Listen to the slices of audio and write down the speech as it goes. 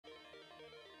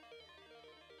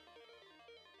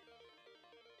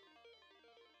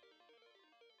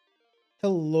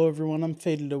Hello everyone, I'm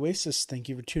Faded Oasis. Thank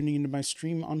you for tuning into my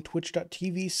stream on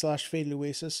twitch.tv/Faded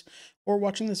Oasis or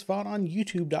watching this VOD on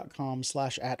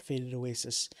youtube.com/@Faded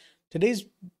Oasis.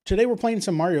 Today we're playing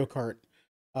some Mario Kart.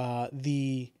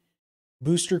 The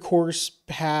Booster Course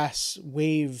Pass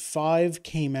Wave 5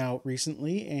 came out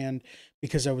recently, and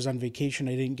because I was on vacation,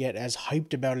 I didn't get as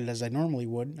hyped about it as I normally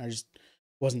would. I just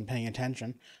wasn't paying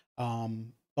attention.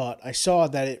 But I saw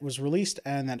that it was released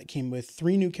and that it came with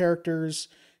 3 new characters,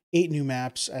 8 new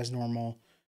maps as normal,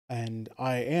 and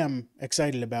I am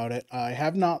excited about it. I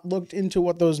have not looked into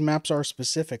what those maps are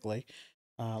specifically.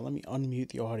 Let me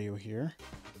unmute the audio here.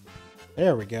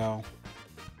 There we go.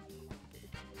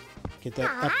 Get that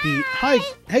upbeat. Hi,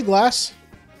 hey Glass,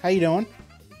 how you doing?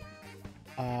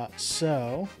 Okay,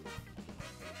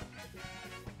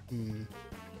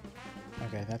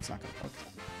 that's not gonna work.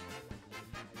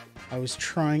 I was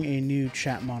trying a new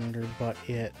chat monitor, but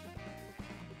it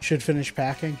should finish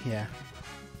packing. Yeah.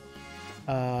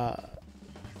 I'll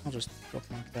just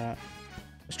bookmark that.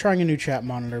 I was trying a new chat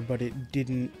monitor, but it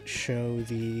didn't show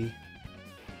the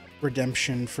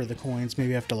redemption for the coins.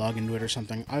 Maybe I have to log into it or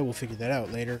something. I will figure that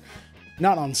out later.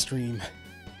 Not on stream.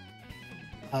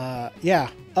 Yeah,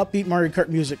 upbeat Mario Kart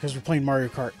music because we're playing Mario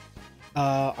Kart.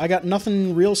 I got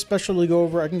nothing real special to go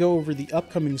over. I can go over the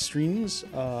upcoming streams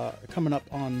coming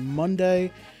up on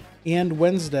Monday and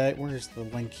Wednesday. Where's the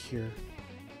link here?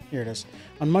 Here it is.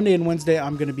 On Monday and Wednesday,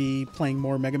 I'm going to be playing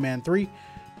more Mega Man 3,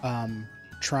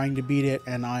 trying to beat it,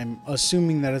 and I'm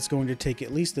assuming that it's going to take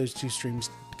at least those 2 streams,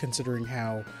 considering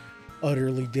how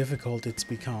utterly difficult it's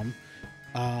become.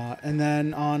 And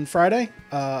then on Friday,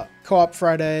 Co-op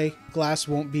Friday, Glass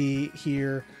won't be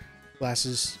here. Glass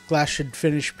should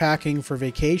finish packing for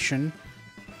vacation.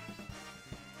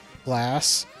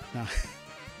 Glass. No.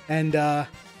 And,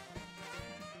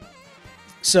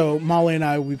 so Molly and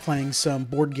I will be playing some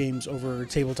board games over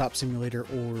Tabletop Simulator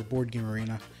or Board Game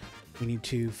Arena. We need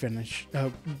to finish.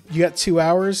 You got 2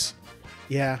 hours?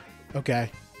 Yeah.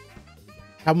 Okay.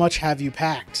 How much have you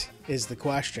packed is the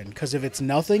question. Because if it's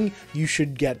nothing, you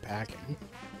should get packing.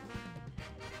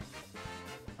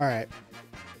 Alright.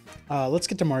 Let's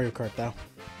get to Mario Kart, though.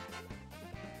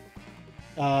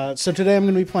 So today I'm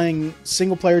going to be playing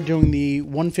single player, doing the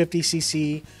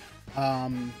 150cc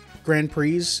Grand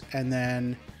Prix, and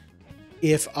then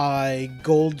if I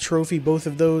gold trophy both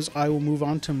of those, I will move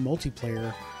on to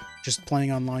multiplayer, just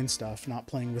playing online stuff, not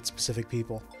playing with specific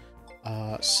people.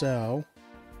 So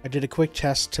I did a quick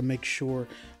test to make sure.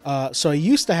 So I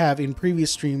used to have, in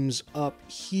previous streams up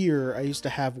here, I used to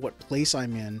have what place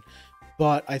I'm in,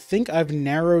 but I think I've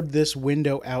narrowed this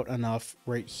window out enough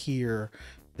right here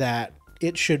that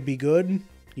it should be good.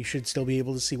 You should still be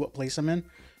able to see what place I'm in.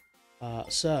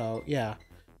 So yeah.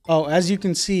 Oh, as you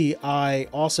can see, I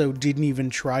also didn't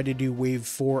even try to do Wave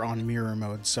 4 on mirror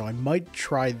mode, so I might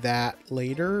try that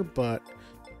later, but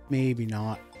maybe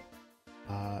not.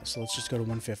 So let's just go to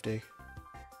 150.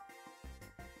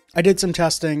 I did some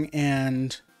testing,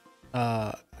 and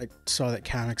I saw that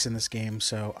Kamek's in this game,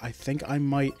 so I think I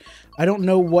might... I don't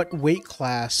know what weight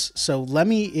class, so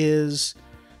Lemmy is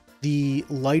the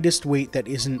lightest weight that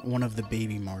isn't one of the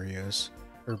baby Marios,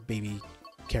 or baby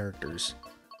characters.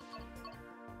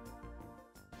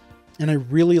 And I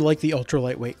really like the ultra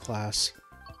lightweight class.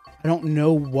 I don't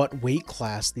know what weight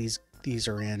class these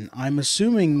are in. I'm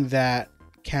assuming that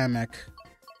Kamek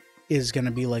is going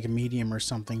to be like a medium or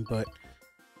something, but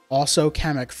also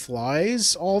Kamek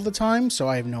flies all the time, so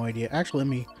I have no idea. Actually, let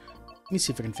me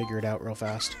see if I can figure it out real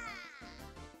fast.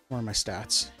 Where are my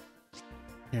stats?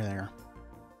 Here they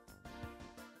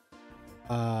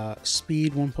are.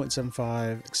 Speed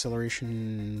 1.75,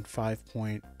 acceleration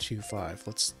 5.25.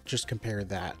 Let's just compare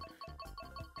that.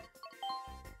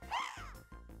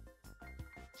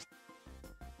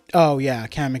 Oh yeah,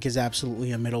 Kamek is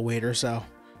absolutely a middleweight, so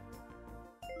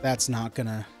that's not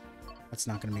gonna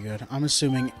be good. I'm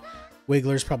assuming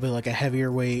Wiggler's probably like a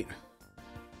heavier weight.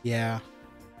 Yeah.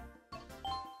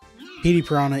 Petey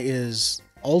Piranha is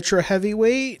ultra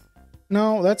heavyweight.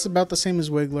 No, that's about the same as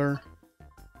Wiggler.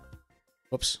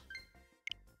 Whoops.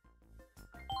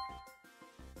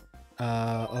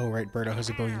 Oh right, Birdo has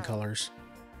a billion colors.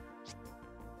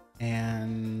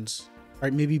 And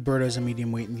right, maybe Birdo's a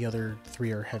medium weight and the other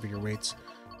 3 are heavier weights.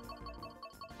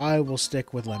 I will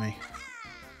stick with Lemmy.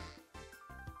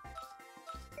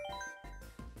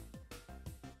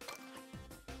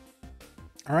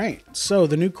 Alright, so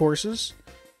the new courses.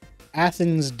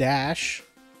 Athens Dash.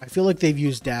 I feel like they've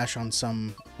used Dash on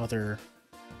some other...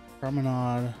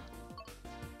 Promenade.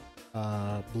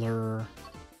 Blur.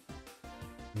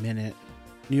 Minute.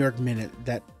 New York Minute.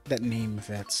 That name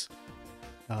fits.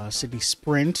 Sydney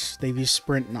Sprint. They've used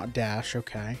Sprint, not Dash.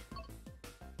 Okay.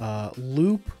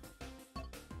 Loop,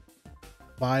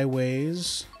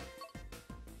 byways,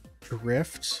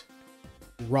 drift,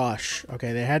 rush.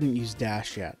 Okay, they hadn't used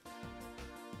dash yet.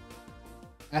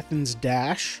 Athens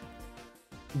Dash,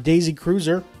 Daisy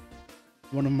Cruiser,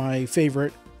 one of my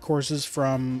favorite courses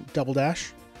from Double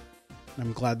Dash.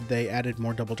 I'm glad they added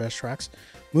more Double Dash tracks.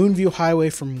 Moonview Highway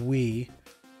from Wii,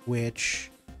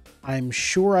 which I'm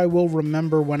sure I will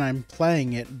remember when I'm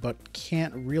playing it, but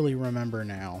can't really remember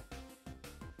now.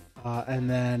 And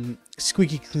then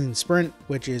Squeaky Clean Sprint,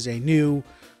 which is a new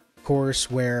course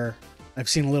where I've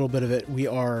seen a little bit of it. We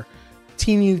are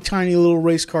teeny tiny little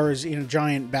race cars in a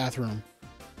giant bathroom.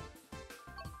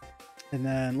 And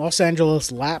then Los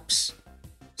Angeles Laps,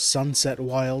 Sunset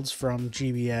Wilds from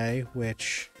GBA,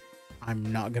 which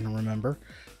I'm not going to remember.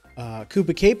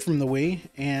 Koopa Cape from the Wii,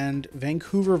 and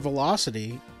Vancouver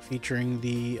Velocity featuring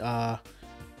the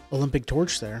Olympic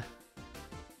torch there.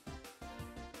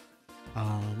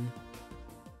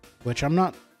 Which I'm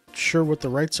not sure what the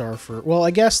rights are for. Well, I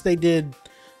guess they did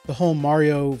the whole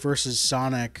Mario versus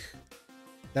Sonic.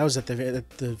 That was at the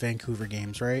Vancouver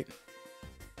Games, right?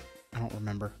 I don't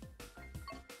remember.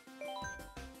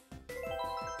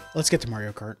 Let's get to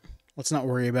Mario Kart. Let's not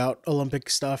worry about Olympic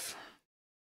stuff.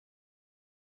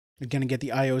 We're gonna get the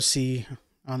IOC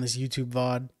on this YouTube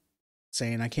VOD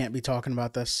saying I can't be talking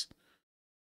about this.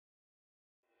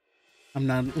 I'm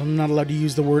not allowed to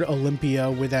use the word Olympia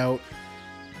without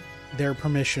their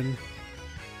permission.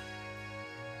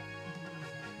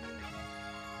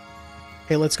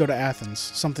 Hey, let's go to Athens.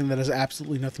 Something that has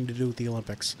absolutely nothing to do with the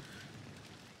Olympics.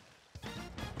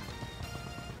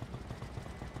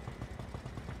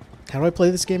 How do I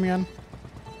play this game again?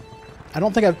 I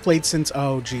don't think I've played since...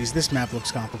 Oh, geez. This map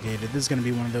looks complicated. This is going to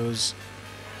be one of those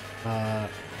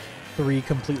 3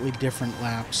 completely different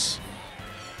laps.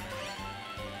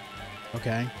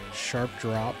 Okay. Sharp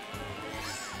drop.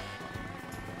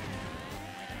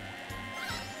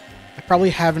 I probably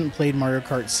haven't played Mario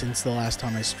Kart since the last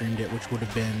time I streamed it, which would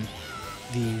have been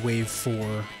the Wave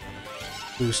 4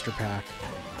 booster pack.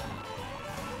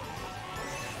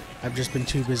 I've just been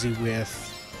too busy with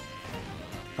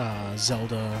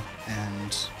Zelda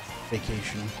and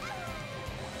Vacation.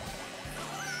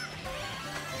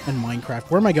 And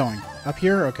Minecraft. Where am I going? Up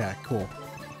here? Okay, cool.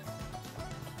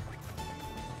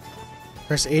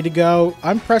 Press A to go.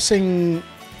 I'm pressing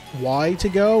Y to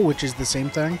go, which is the same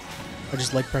thing. I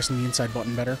just like pressing the inside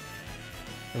button better.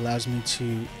 It allows me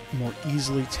to more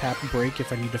easily tap brake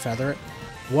if I need to feather it.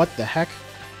 What the heck?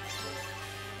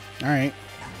 Alright.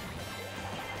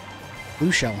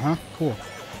 Blue shell, huh? Cool.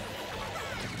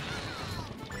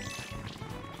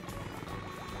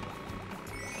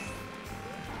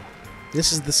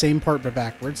 This is the same part but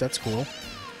backwards. That's cool.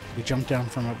 We jump down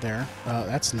from up there.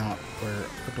 That's not where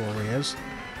the doorway is.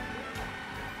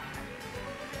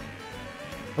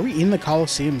 Are we in the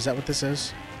Coliseum? Is that what this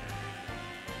is?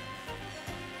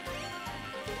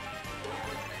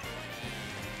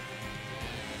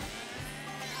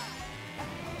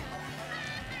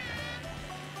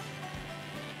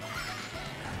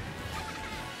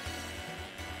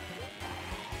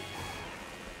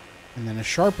 And then a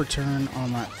sharper turn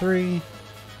on lap 3.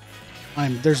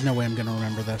 There's no way I'm going to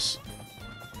remember this.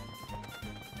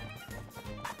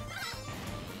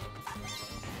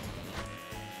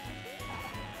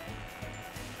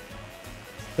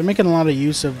 They're making a lot of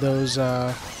use of those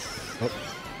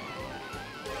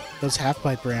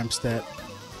half-pipe ramps that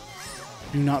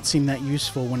do not seem that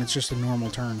useful when it's just a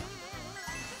normal turn.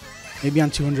 Maybe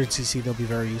on 200cc they'll be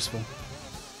very useful.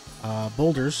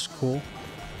 Boulders, cool.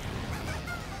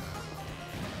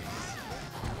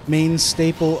 Main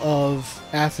staple of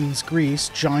Athens, Greece,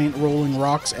 giant rolling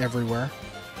rocks everywhere.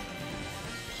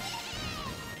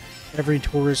 Every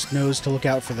tourist knows to look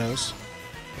out for those.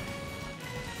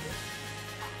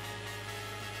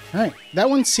 Alright, that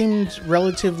one seemed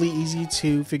relatively easy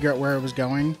to figure out where I was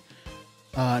going.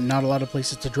 Not a lot of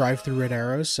places to drive through red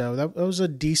arrows, so that was a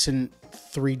decent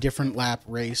 3 different lap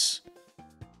race.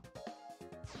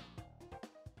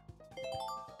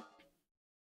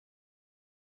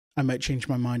 I might change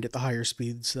my mind at the higher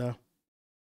speeds, though,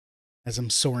 as I'm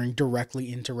soaring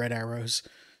directly into red arrows.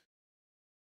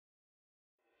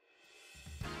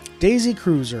 Daisy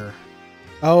Cruiser.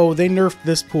 Oh, they nerfed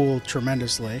this pool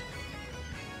tremendously.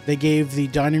 They gave the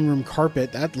dining room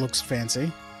carpet. That looks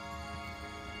fancy.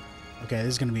 Okay, this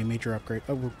is going to be a major upgrade.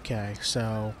 Okay,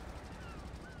 so...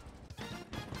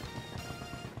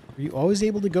 Are you always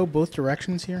able to go both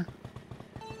directions here?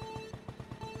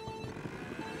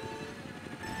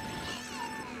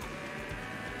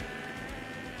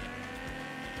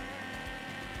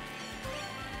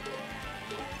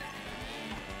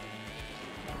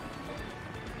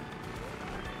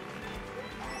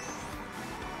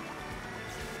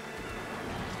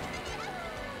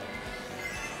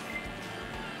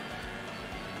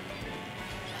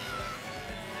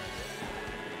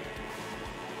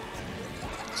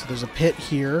 So there's a pit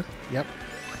here. Yep.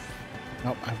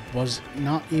 Nope, I was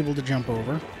not able to jump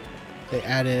over. They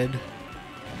added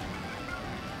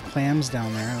clams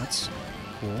down there. That's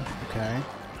cool. Okay.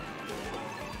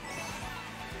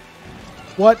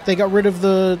 What? They got rid of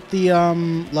the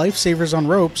lifesavers on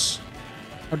ropes.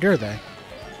 How dare they?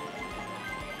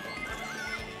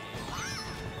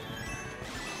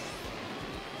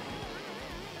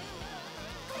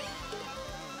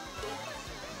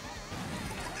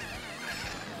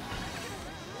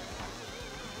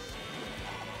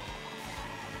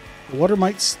 Water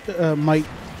might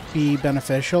be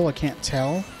beneficial. I can't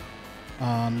tell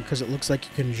because it looks like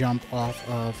you can jump off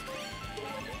of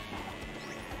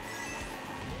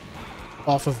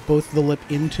both the lip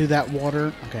into that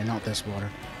water. Okay, not this water.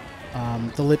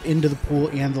 The lip into the pool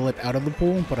and the lip out of the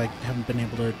pool, but I haven't been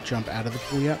able to jump out of the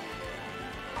pool yet.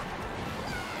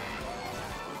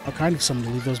 I'll kind of something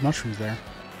to leave those mushrooms there.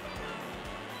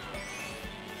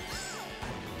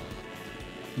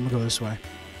 I'm gonna go this way.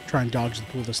 Try and dodge the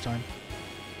pool this time.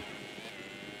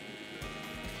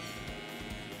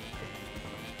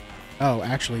 Oh,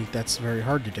 actually, that's very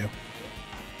hard to do.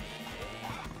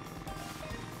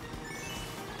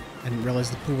 I didn't realize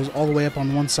the pool was all the way up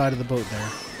on one side of the boat there.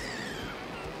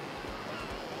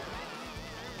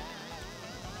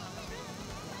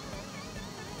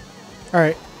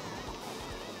 Alright.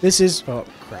 This is... oh,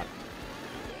 crap.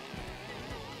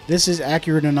 This is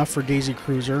accurate enough for Daisy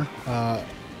Cruiser.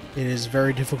 It is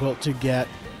very difficult to get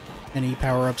any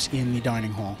power-ups in the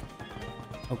dining hall.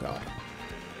 Oh, God.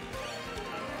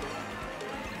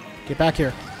 Get back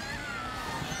here.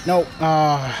 No.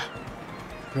 I'm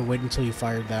gonna wait until you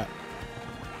fired that.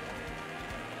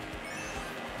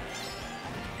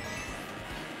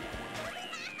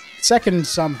 Second,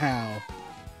 somehow.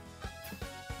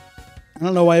 I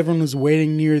don't know why everyone was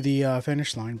waiting near the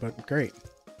finish line, but great.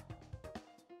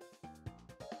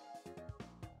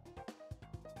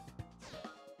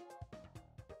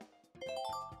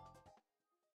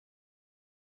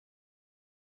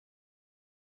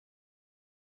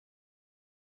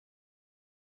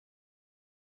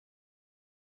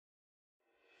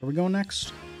 Where are we going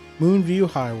next? Moonview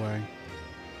Highway.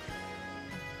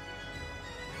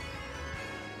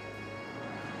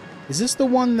 Is this the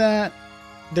one that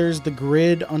there's the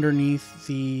grid underneath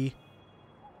the,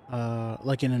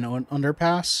 like in an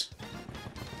underpass?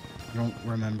 I don't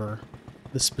remember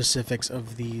the specifics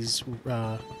of these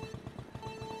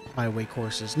highway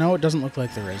courses. No, it doesn't look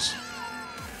like there is.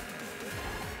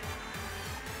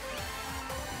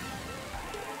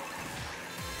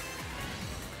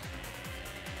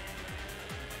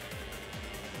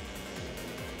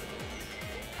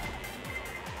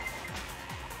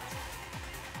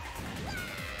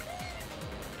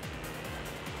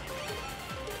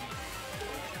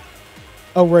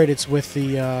 Oh, right, it's with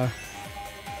the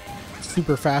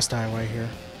super fast highway here.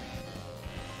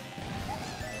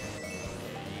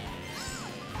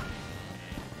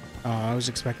 Oh, I was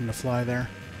expecting to fly there.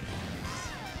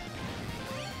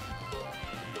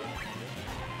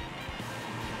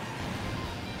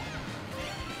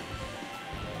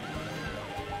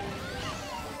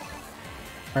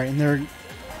 Alright, and there...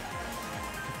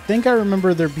 I think I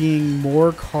remember there being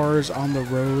more cars on the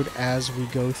road as we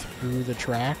go through the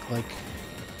track, like...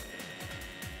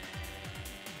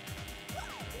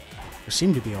 There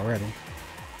seem to be already.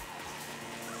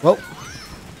 Well,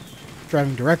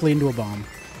 driving directly into a bomb.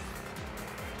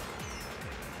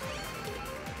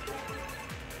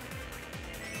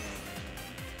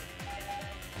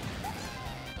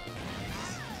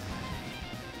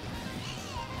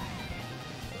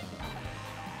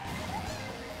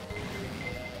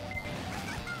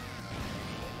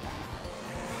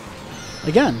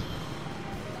 Again.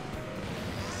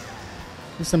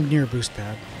 There's some near boost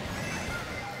pad.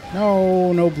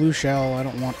 No, no blue shell. I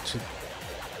don't want to...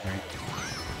 Right.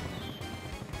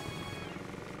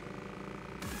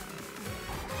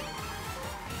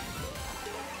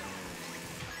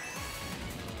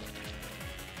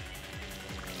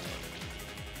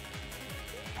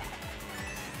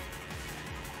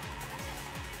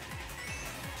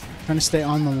 Trying to stay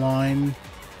on the line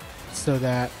so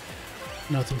that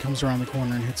nothing comes around the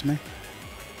corner and hits me.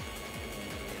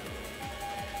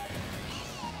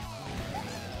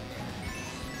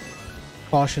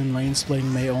 Caution, lane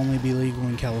splitting may only be legal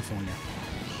in California.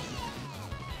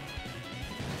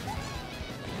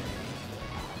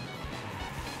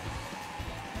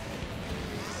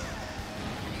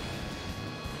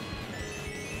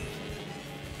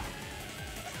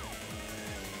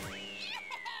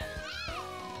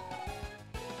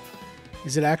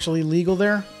 Is it actually legal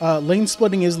there? Lane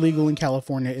splitting is legal in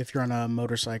California if you're on a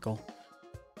motorcycle.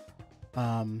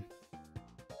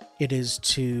 it is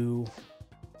to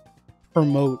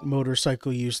promote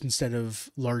motorcycle use instead of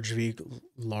large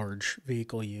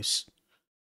vehicle use.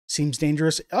 Seems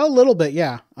dangerous a little bit,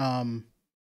 yeah. I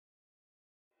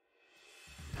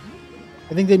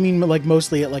think they mean like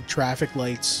mostly at like traffic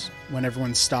lights when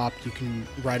everyone's stopped, you can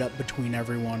ride up between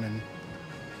everyone and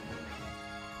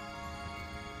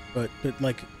but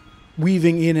like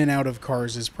weaving in and out of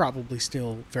cars is probably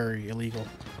still very illegal.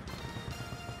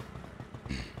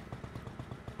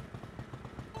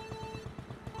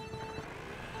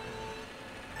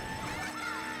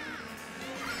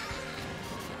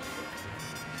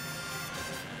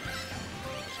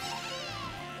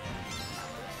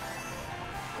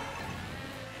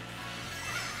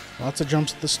 Lots of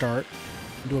jumps at the start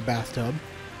into a bathtub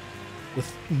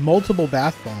with multiple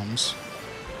bath bombs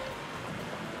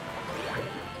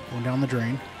going down the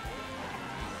drain.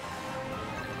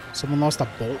 Someone lost a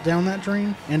bolt down that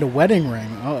drain and a wedding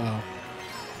ring. Uh-oh.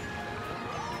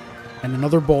 And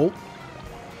another bolt.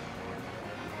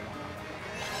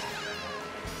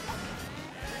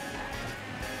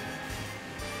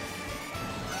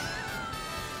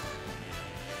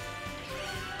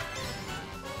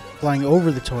 Flying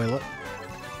over the toilet.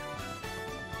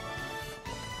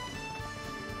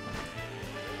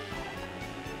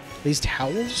 These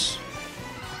towels?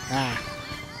 Ah.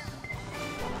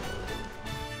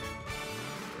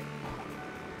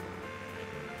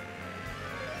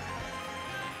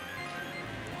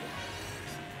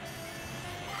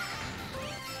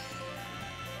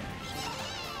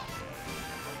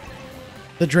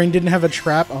 The drain didn't have a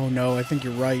trap? Oh no, I think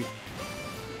you're right.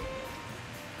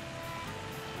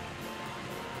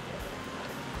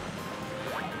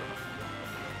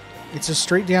 It's a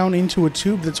straight down into a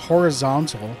tube that's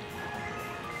horizontal.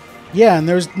 Yeah, and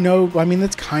there's no... I mean,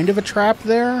 that's kind of a trap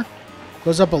there.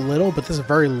 Goes up a little, but this is a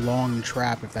very long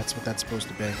trap if that's what that's supposed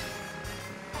to be.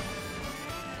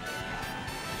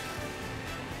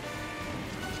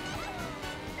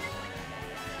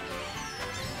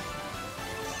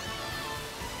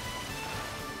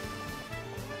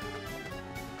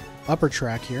 Upper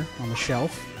track here on the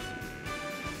shelf.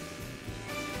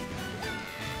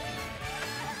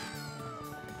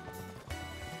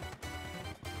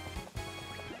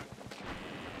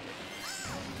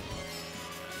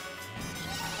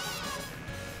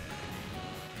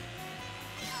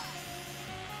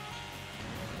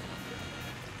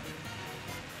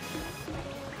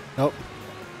 Nope.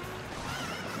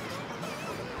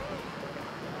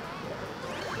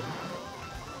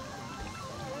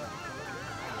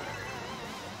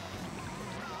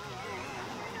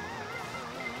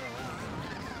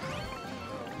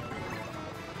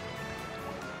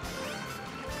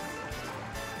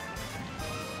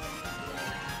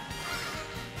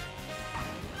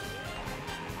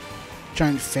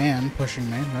 Giant fan pushing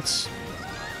me. That's...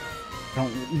 I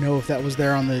don't know if that was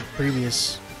there on the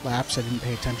previous laps. I didn't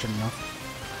pay attention enough.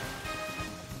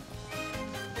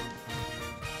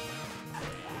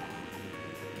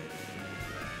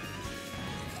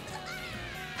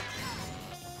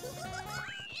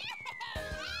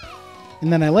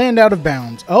 And then I land out of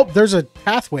bounds. Oh, there's a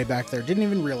pathway back there. Didn't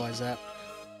even realize that.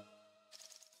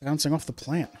 Bouncing off the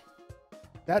plant.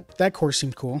 That course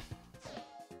seemed cool.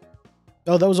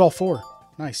 Oh, that was all 4.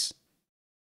 Nice.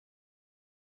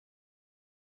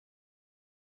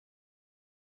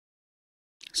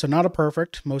 So not a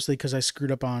perfect, mostly because I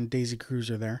screwed up on Daisy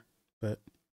Cruiser there, but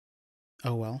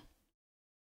oh well.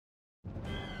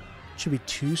 Should be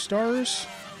 2 stars.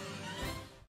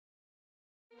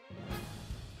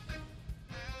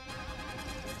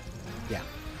 Yeah.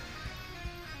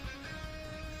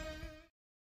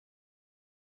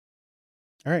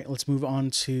 All right, let's move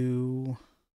on to...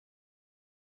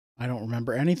 I don't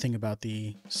remember anything about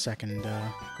the second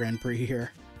Grand Prix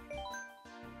here.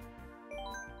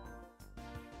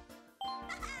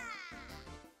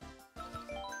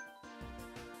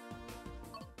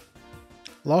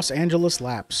 Los Angeles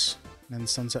Laps, then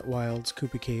Sunset Wilds,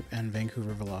 Koopa Cape, and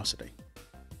Vancouver Velocity.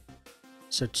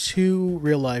 So 2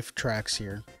 real-life tracks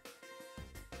here.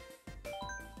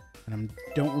 And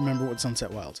I don't remember what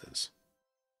Sunset Wilds is.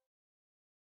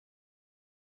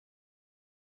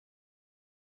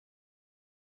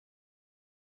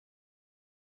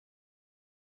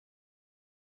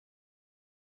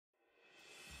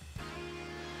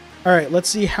 Alright, let's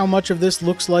see how much of this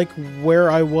looks like where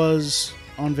I was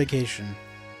on vacation.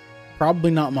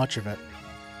 Probably not much of it.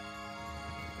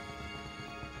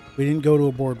 We didn't go to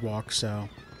a boardwalk, so...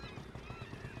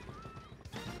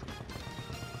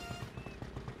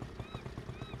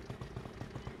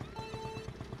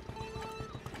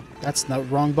 That's the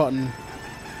wrong button.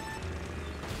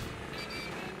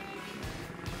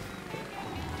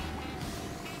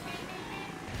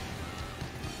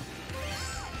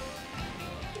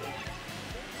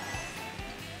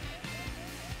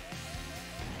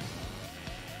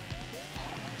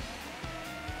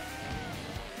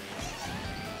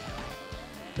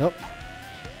 Yep.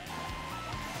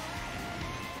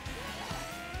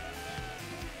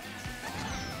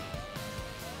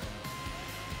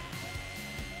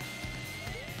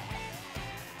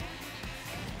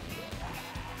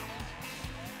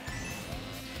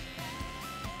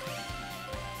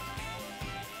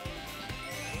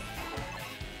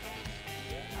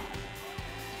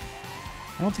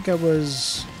 I don't think I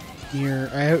was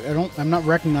near. I'm not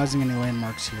recognizing any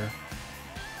landmarks here.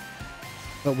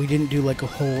 But we didn't do like a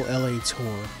whole LA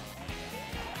tour.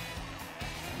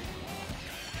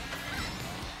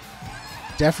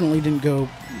 Definitely didn't go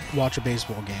watch a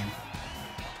baseball game.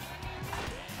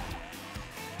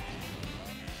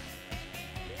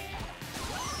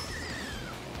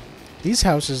 These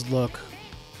houses look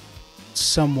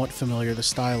somewhat familiar, the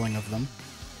styling of them.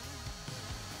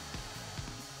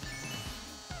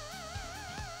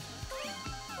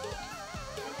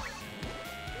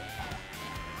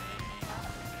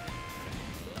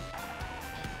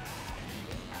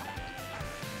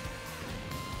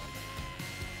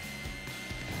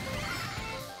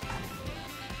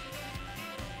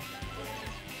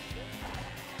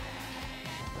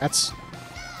 That's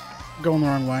going the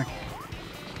wrong way.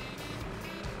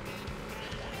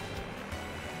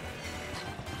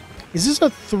 Is this a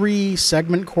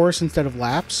 3-segment course instead of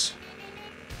laps?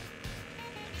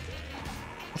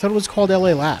 I thought it was called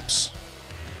LA Laps.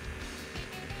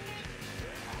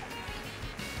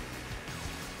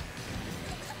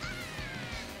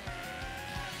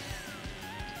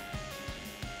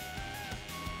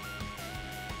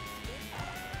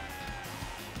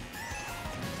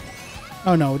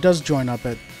 Oh no, it does join up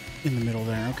in the middle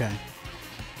there. Okay.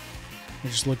 I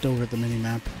just looked over at the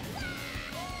mini-map.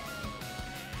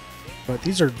 But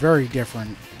these are very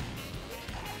different.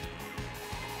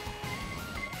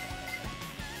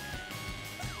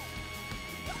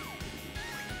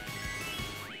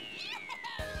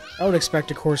 I would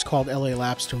expect a course called LA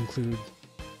Laps to include,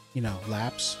 you know,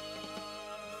 laps.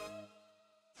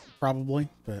 Probably,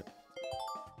 but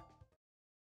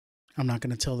I'm not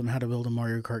going to tell them how to build a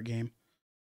Mario Kart game.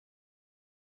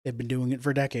 They've been doing it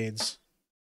for decades.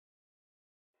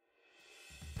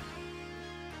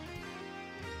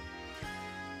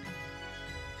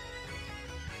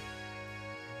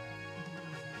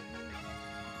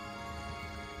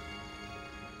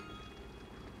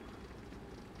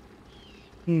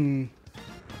 I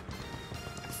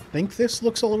think this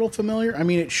looks a little familiar. I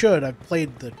mean, it should. I've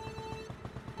played the...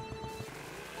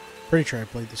 Pretty sure I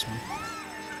played this one.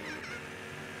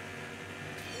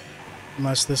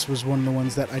 Unless this was one of the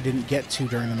ones that I didn't get to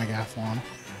during the Megathlon.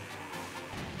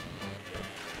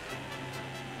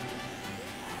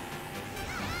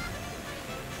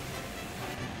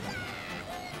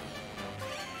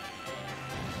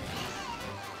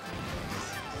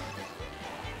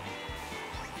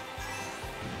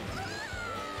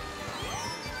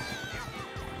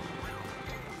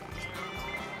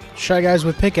 Shy Guys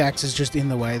with pickaxes just in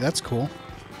the way. That's cool.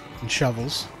 And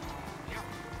shovels.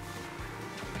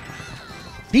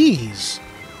 Bees!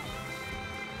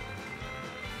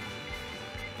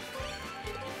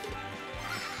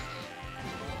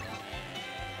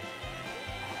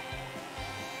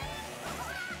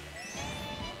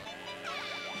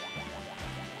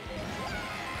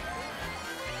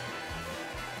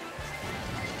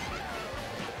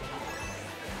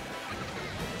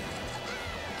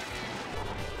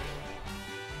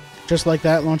 Just like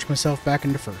that, launch myself back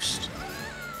into first.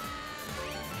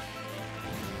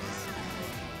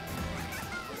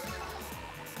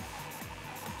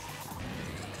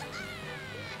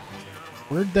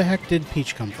 Where the heck did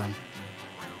Peach come from?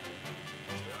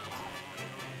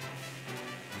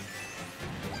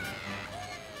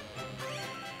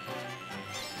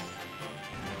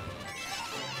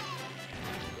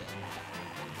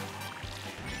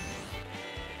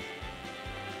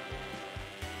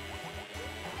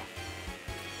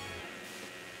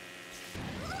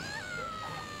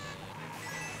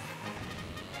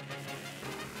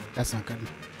 That's not good.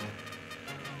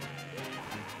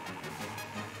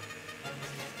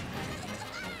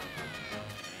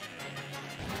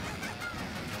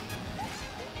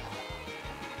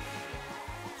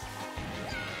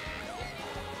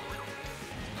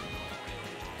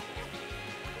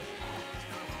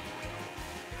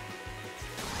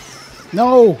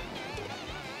 No!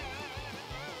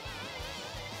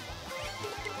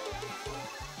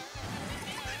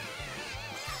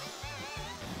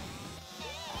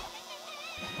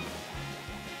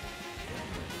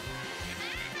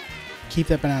 Keep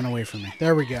that banana away from me.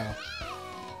 There we go.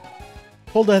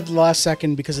 Pulled ahead the last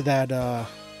second because of that, the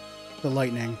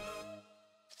lightning.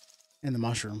 And the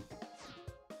mushroom.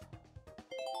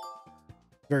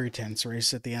 Very tense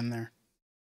race at the end there.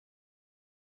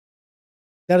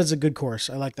 That is a good course.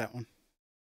 I like that one.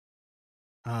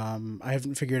 I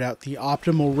haven't figured out the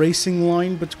optimal racing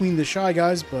line between the Shy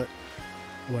Guys, but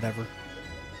whatever.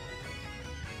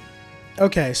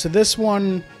 Okay, so this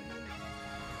one,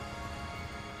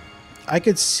 I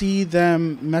could see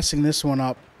them messing this one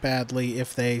up badly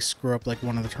if they screw up like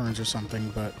one of the turns or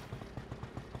something, but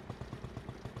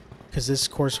because this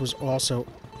course was also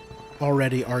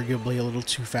already arguably a little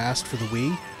too fast for the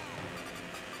Wii.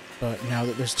 But now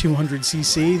that there's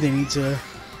 200cc, they need to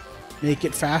make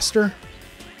it faster.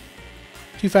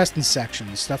 Too fast in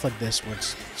sections. Stuff like this where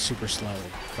it's super slow.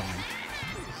 Fine.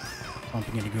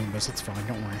 Bumping into Goombas, it's fine,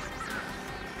 don't worry.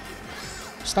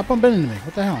 Stop bumping into me,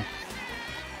 what the hell?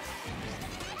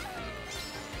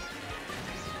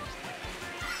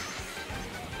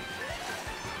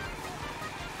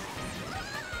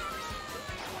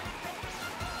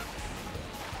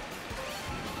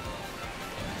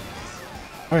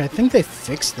 Alright, I think they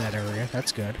fixed that area.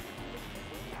 That's good.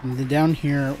 And then down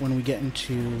here, when we get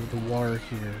into the water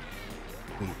here...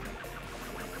 Wait.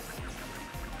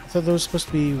 I thought there was supposed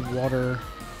to be water...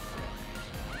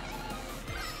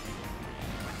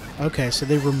 Okay, so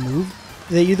they removed...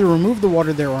 They either removed the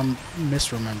water there or I'm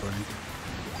misremembering.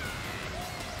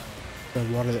 The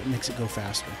water that makes it go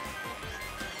faster.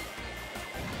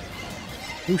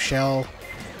 Ooh, shell.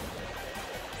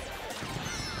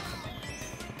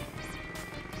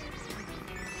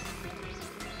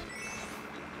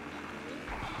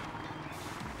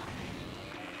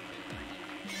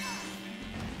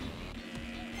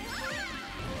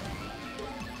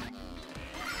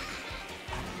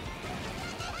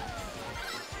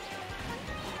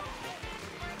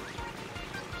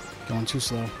 Going too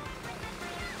slow.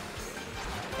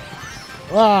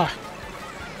 Ah!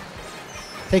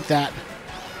 Take that.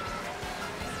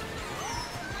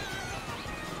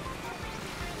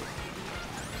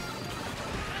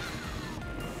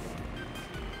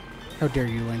 How dare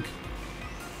you, Link.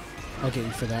 I'll get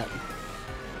you for that.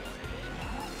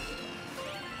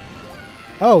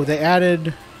 Oh, they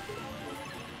added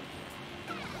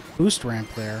boost ramp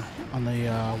there on the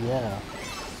wall.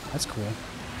 That's cool.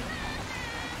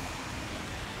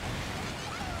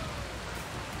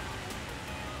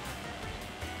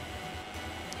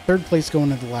 Third place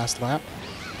going into the last lap.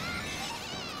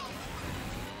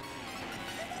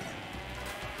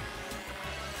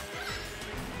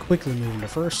 Quickly moving to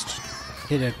first.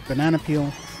 Hit a banana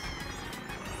peel.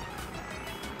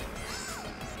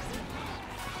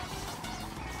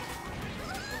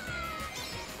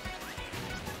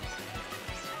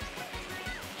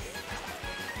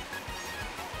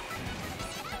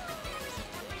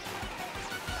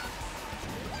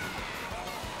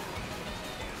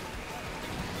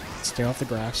 Stay off the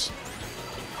grass.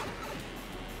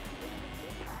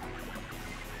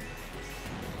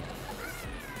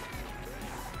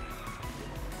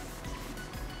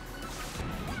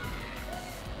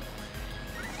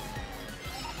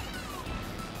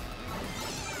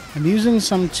 I'm using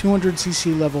some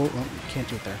 200cc level... Oh, can't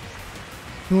do it there.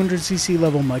 200cc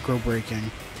level micro braking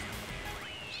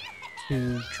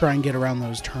to try and get around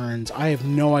those turns. I have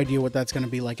no idea what that's going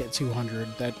to be like at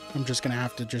 200. That I'm just going to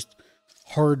have to just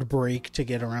hard brake to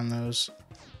get around those.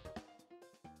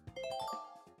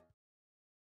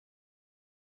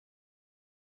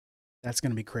 That's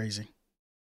going to be crazy.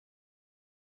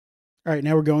 All right,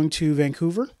 now we're going to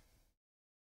Vancouver.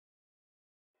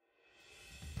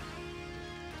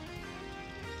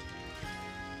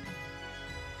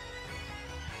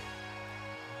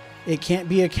 It can't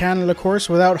be a Canada course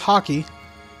without hockey.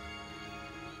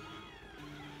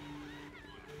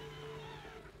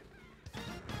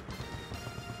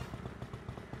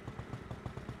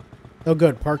 Oh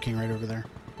good, parking right over there.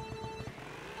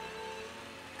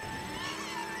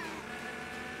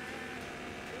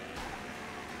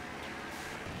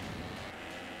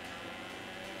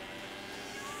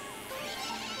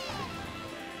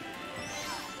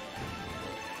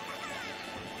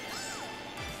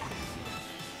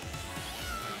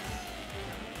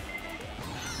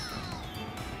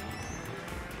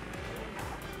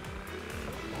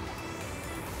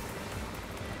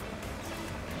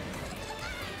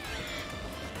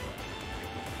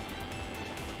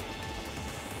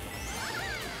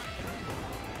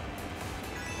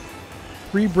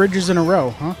 Three bridges in a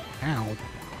row, huh? Ow.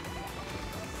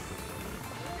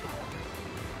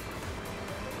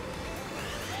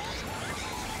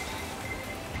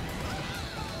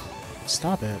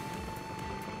 Stop it.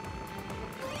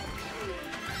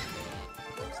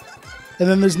 And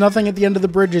then there's nothing at the end of the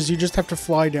bridges. You just have to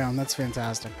fly down. That's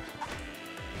fantastic.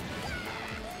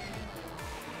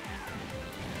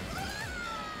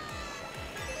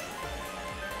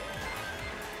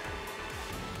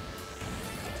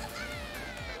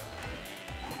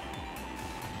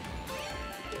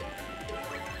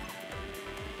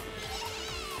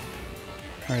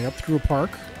 Alright, up through a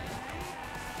park.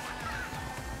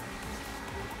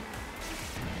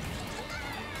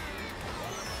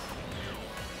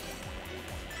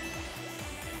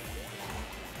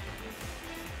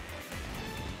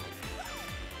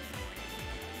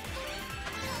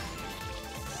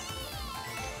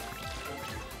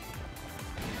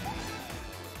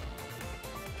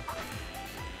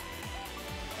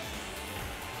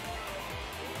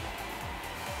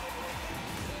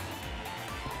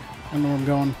 I don't know where I'm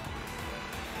going.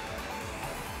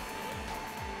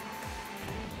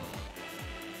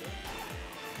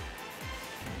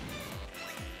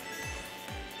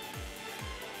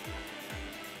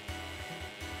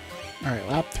 Alright,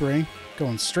 lap 3.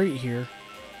 Going straight here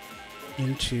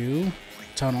into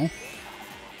tunnel.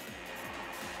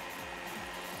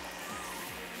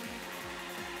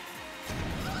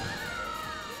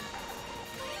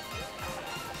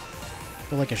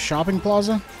 Feel like a shopping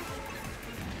plaza.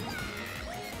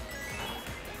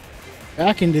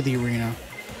 Back into the arena.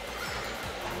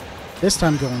 This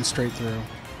time going straight through.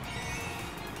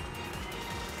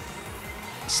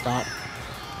 Stop.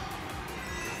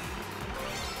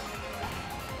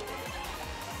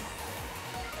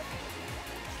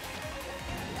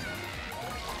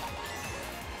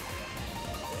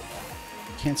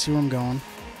 Can't see where I'm going.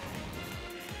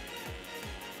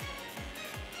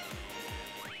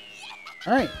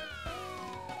 Alright.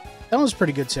 That was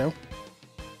pretty good too.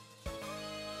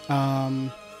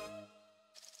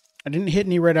 I didn't hit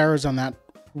any red arrows on that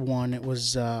one. It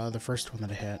was the first one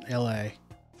that I hit. LA.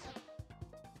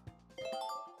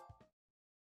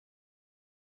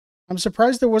 I'm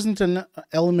surprised there wasn't an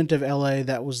element of LA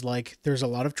that was like, there's a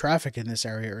lot of traffic in this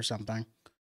area or something.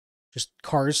 Just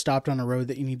cars stopped on a road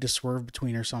that you need to swerve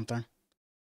between or something.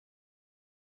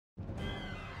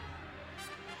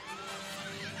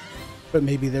 But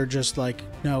maybe they're just like,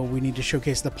 no, we need to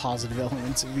showcase the positive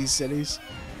elements of these cities.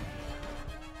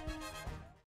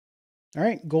 All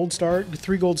right, gold star,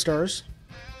 3 gold stars.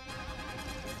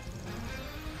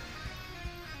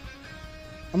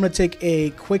 I'm going to take a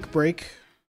quick break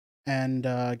and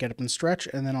get up and stretch,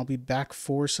 and then I'll be back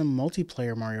for some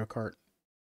multiplayer Mario Kart.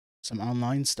 Some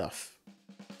online stuff.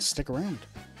 Stick around.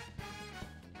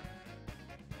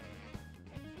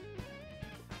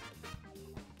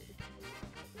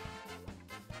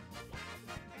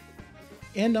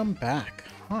 And I'm back.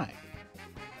 Hi.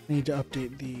 I need to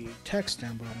update the text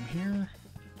down bottom here.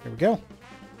 There we go.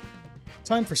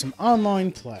 Time for some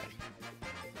online play.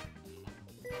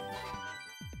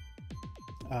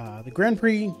 The Grand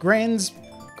Prix, Grand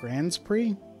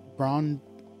Prix? How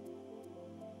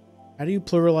do you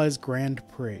pluralize Grand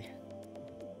Prix?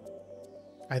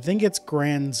 I think it's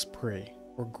Grand Prix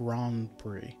or Grand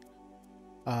Prix.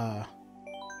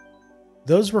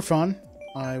 Those were fun.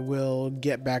 I will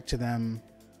get back to them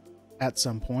at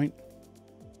some point.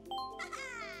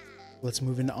 Let's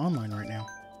move into online right now.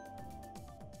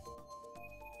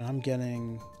 I'm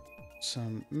getting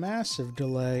some massive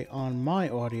delay on my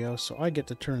audio, so I get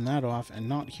to turn that off and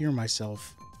not hear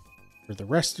myself for the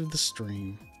rest of the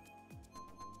stream.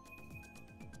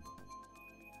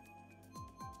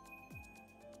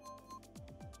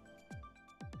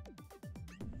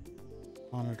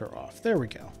 Monitor off. There we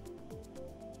go.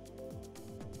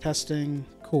 Testing.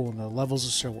 Cool. The levels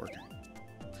are still working.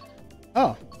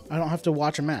 Oh, I don't have to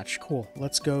watch a match. Cool.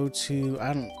 Let's go to...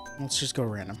 Let's just go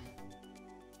random.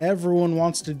 Everyone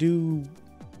wants to do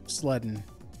sledding.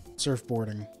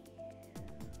 Surfboarding.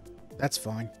 That's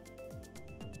fine.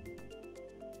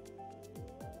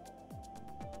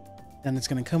 Then it's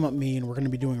going to come up me and we're going to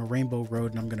be doing a rainbow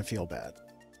road and I'm going to feel bad.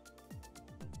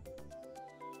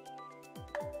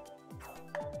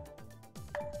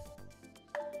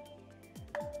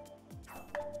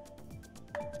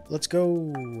 Let's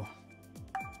go.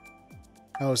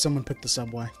 Oh, someone picked the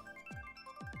subway.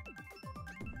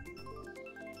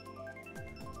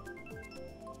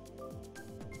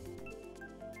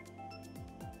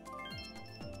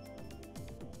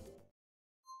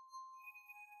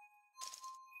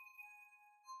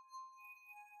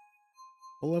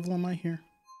 What level am I here?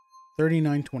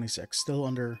 3926. Still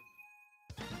under...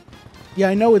 Yeah,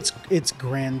 I know it's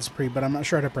Grand Prix, but I'm not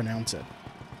sure how to pronounce it.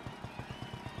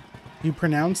 You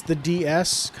pronounce the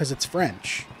DS because it's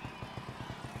French.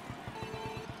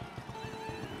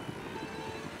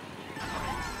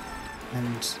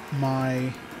 And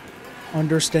my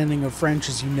understanding of French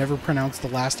is you never pronounce the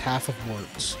last half of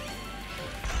words.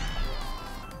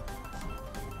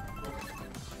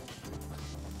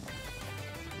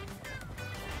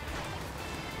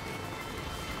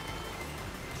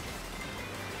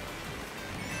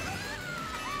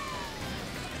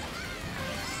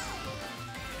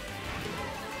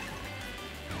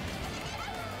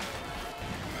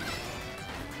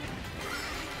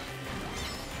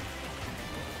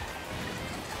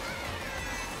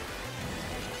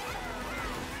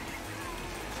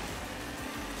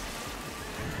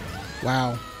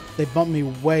 Wow. They bumped me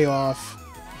way off,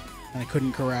 and I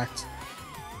couldn't correct.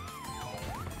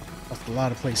 Left a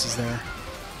lot of places there.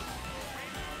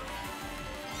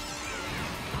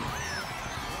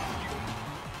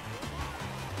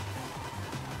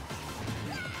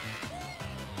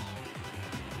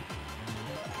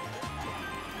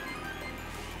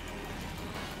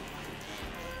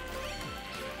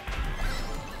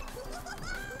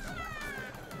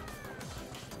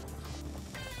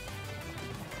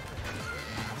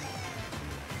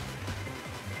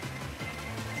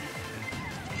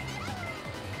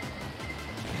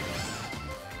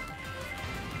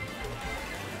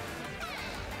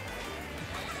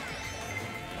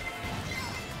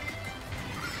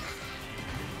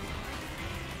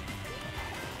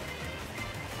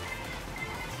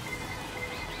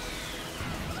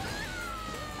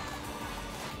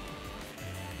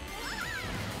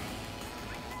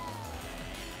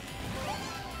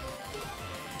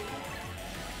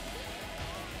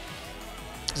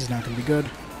 This is not going to be good.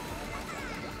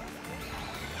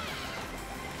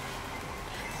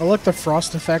 I like the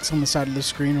frost effects on the side of the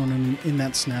screen when I'm in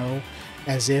that snow,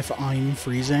 as if I'm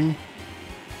freezing.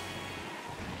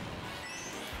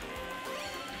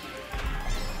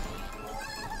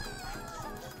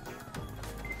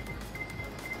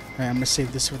 Alright, I'm going to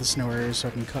save this for the snow area so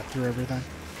I can cut through everything.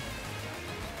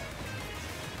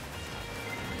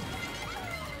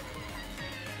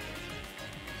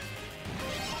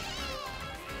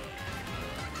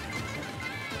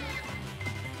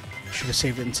 Should have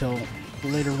saved it until the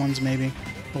later ones, maybe.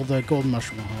 Well, the golden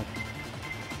mushroom will help.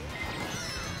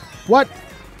 What?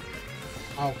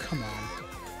 Oh, come on.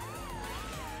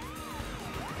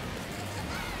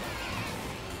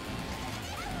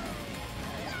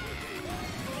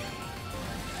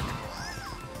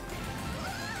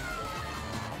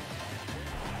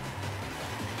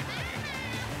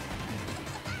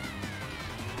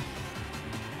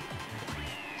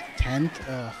 Tenth?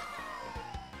 Ugh.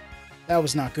 That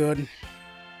was not good.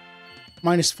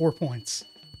 Minus 4 points.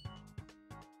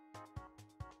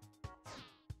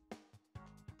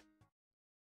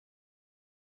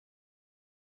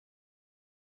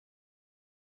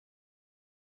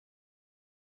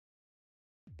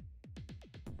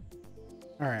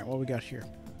 Alright, what we got here?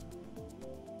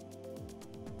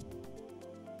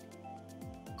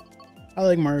 I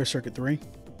like Mario Circuit 3.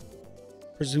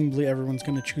 Presumably everyone's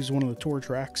going to choose one of the tour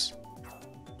tracks.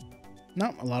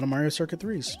 No, a lot of Mario Circuit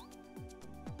 3s.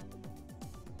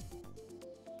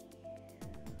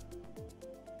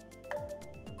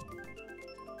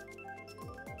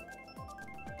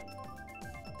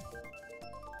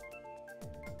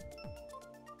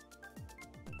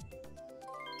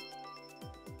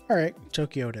 Alright,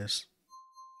 Tokyo it is.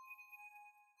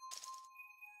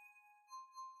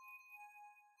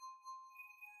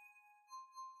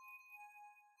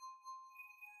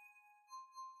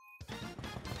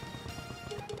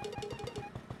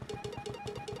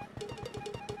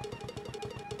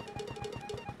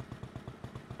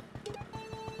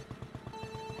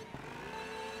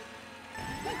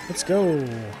 Let's go.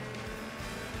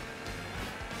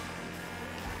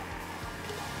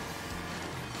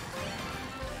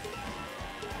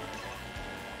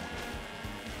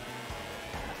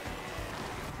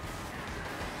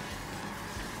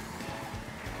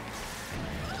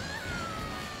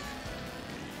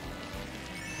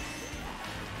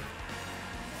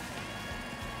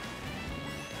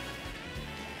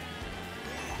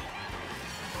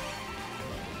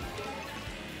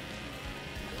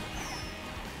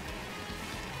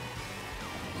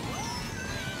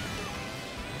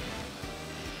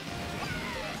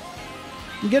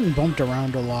 I'm getting bumped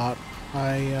around a lot.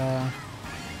 Are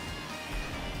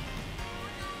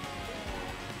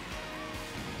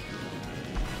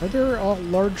there a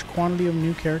large quantity of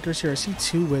new characters here? I see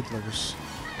 2 Wigglers.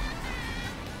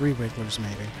 3 Wigglers,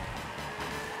 maybe.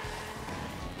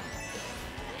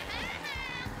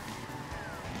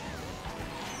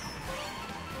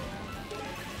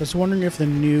 I was wondering if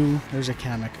there's a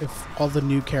Kamek, if all the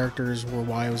new characters were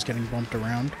why I was getting bumped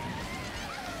around.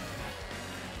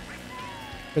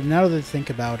 But now that I think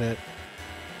about it,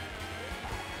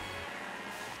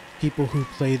 people who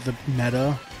play the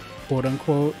meta, quote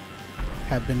unquote,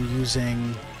 have been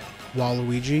using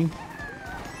Waluigi,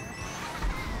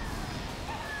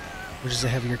 which is a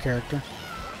heavier character.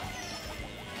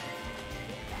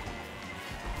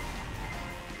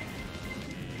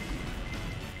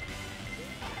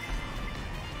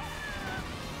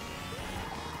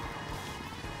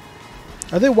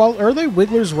 Are they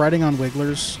Wigglers riding on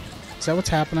Wigglers? Is that what's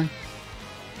happening?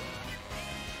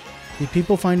 Did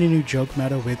people find a new joke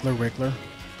meta, Wiggler Wiggler?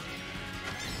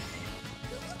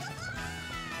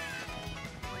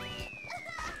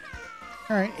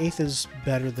 Alright, 8th is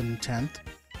better than 10th.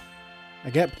 I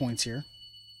get points here.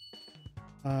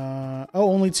 Oh,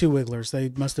 only 2 wigglers. They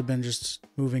must have been just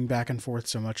moving back and forth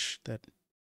so much that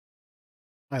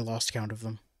I lost count of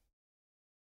them.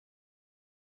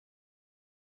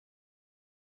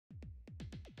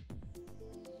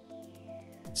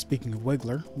 Speaking of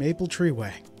Wiggler, Maple Tree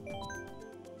Way.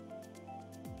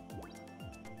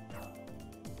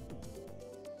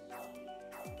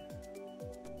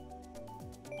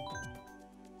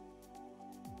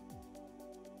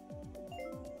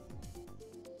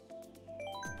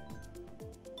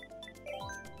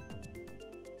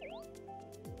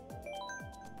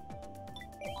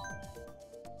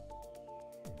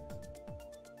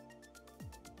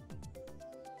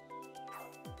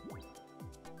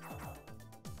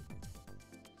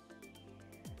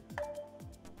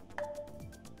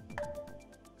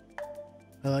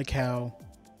 I like how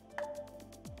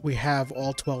we have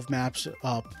all 12 maps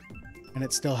up, and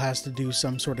it still has to do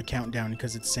some sort of countdown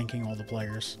because it's syncing all the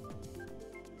players.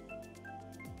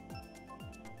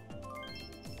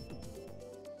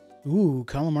 Ooh,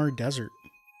 Calamari Desert.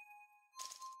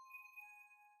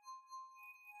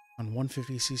 On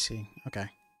 150cc. Okay.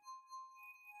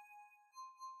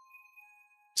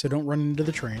 So don't run into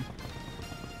the train.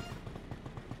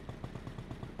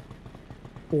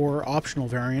 Or optional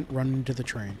variant, run into the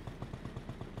train.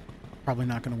 Probably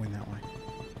not going to win that way.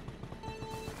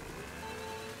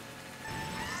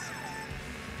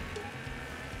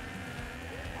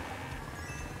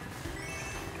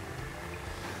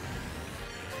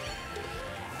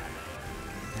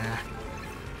 Ah.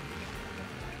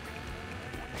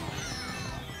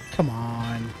 Come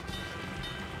on.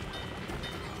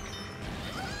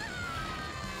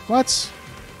 What?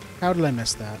 How did I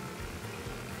miss that?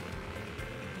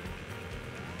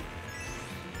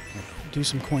 Do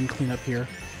some coin cleanup here.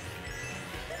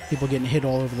 People getting hit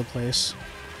all over the place.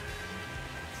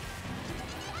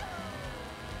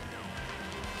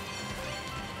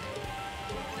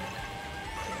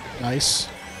 Nice.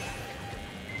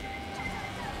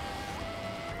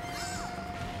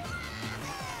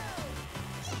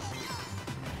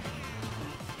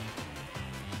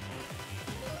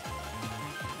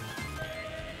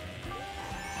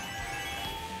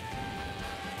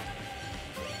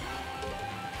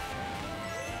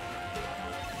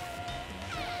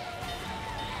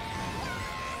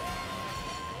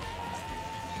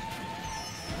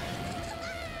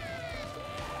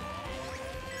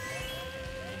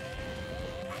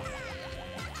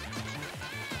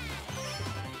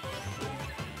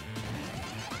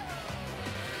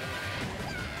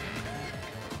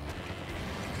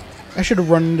 I should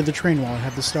have run into the train while I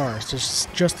had the stars,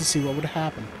 just to see what would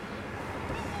happen.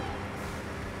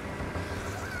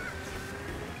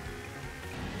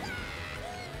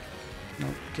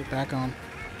 Nope, get back on.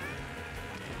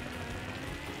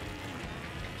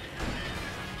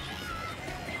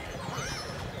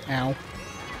 Ow.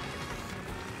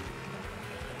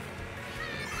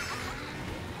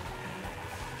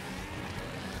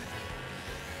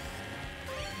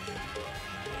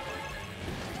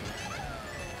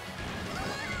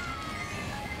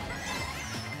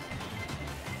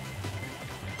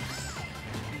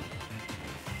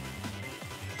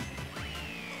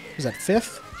 Is that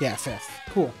 5th? Yeah, 5th.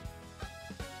 Cool.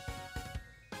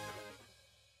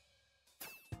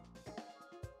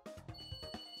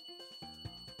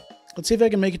 Let's see if I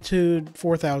can make it to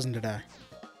 4,000 today.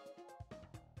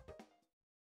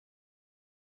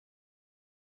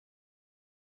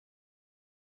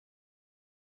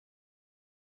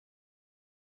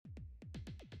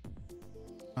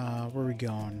 Where are we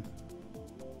going?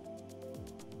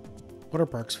 Water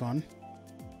park's fun.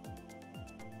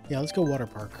 Yeah, let's go water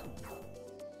park.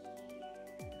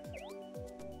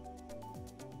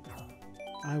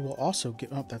 I will also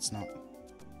give... Oh, that's not...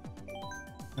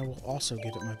 I will also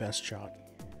give it my best shot.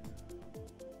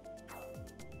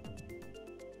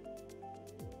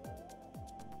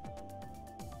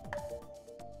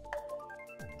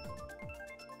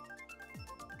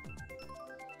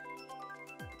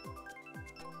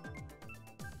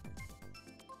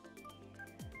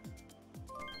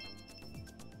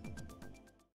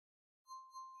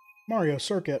 Mario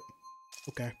Circuit.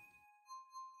 Okay.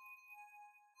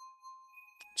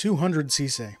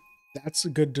 200cc. That's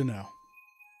good to know.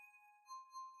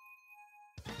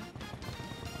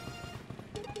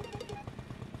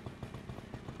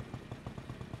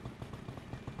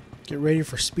 Get ready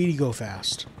for Speedy Go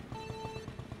Fast.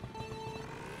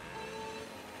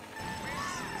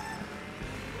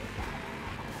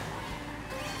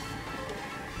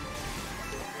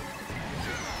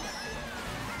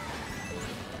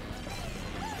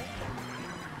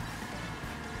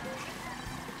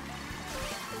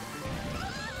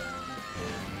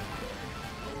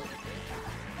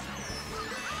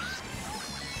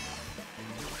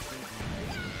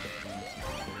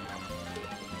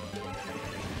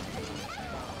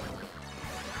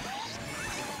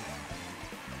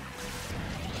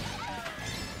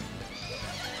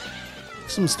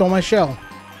 Someone stole my shell.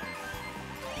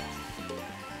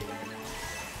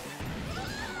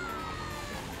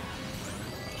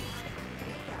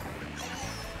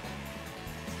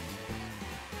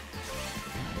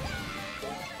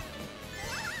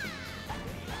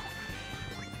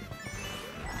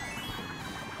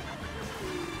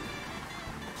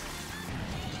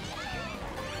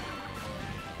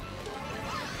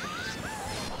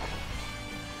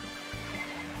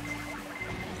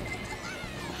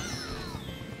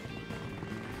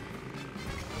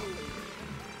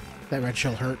 That red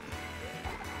shell hurt.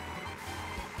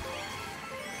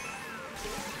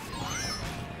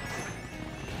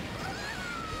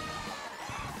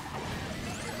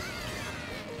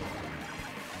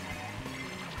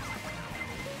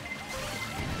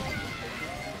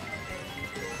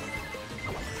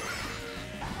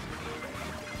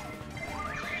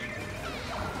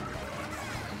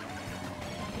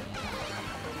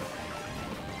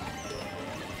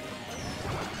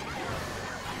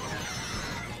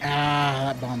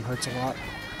 Ah, that bomb hurts a lot.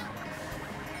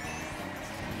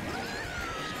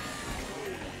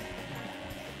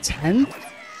 10th?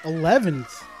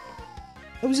 11th?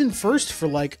 I was in first for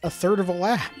like a third of a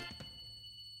lap.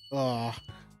 Oh,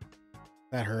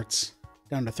 that hurts.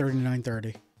 Down to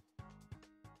 39.30.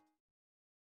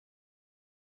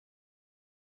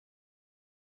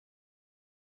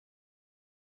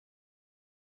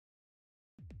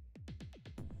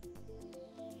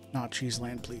 Not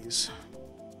Cheeseland, please.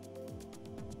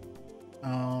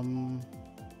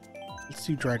 Let's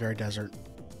do Dry Desert.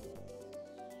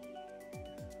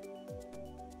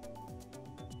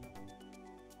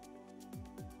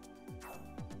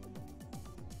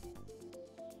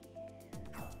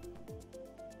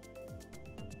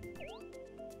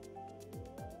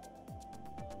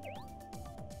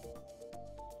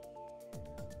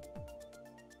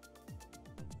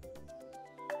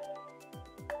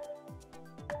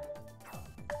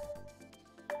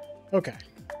 Okay.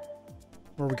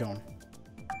 Where are we going?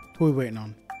 Who are we waiting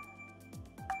on?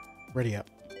 Ready up.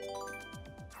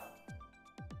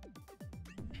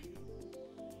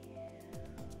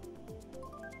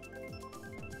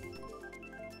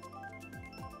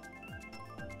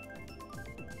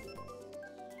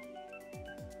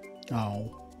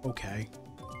 Oh, okay.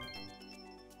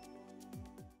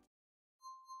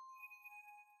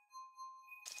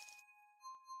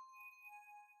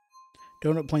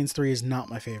 Donut Plains 3 is not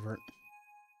my favorite.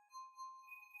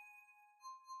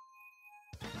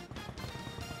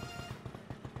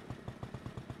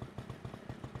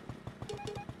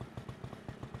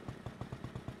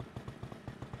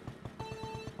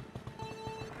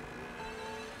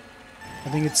 I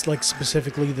think it's like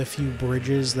specifically the few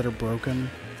bridges that are broken.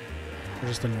 They're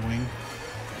just annoying.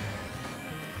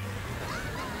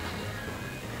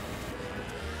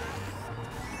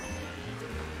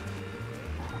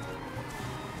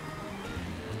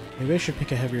 Maybe I should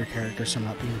pick a heavier character so I'm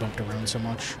not being bumped around so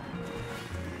much.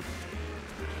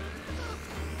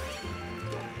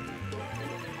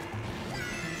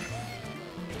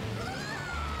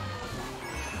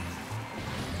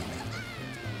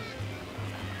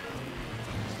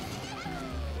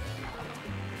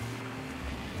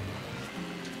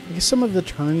 I guess some of the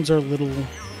turns are a little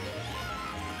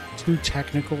too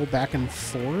technical back and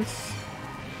forth.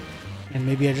 And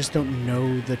maybe I just don't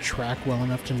know the track well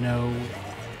enough to know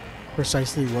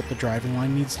precisely what the driving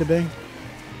line needs to be. And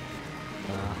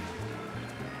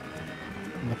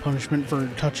the punishment for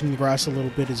touching the grass a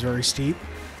little bit is very steep.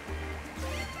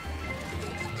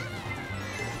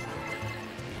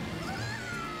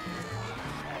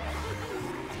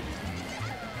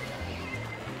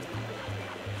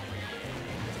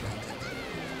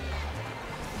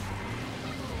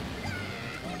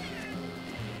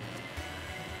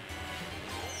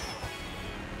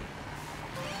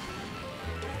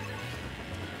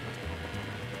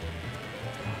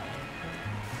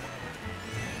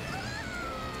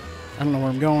 I don't know where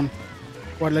I'm going.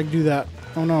 Why did I do that?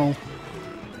 Oh no.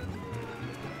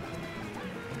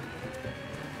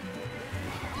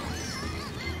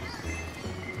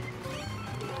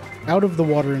 Out of the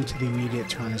water into the immediate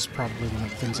turn is probably one of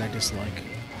the things I dislike.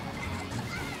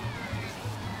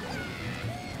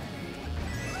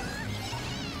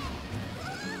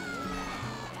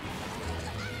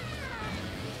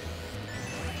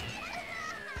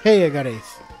 Hey, I got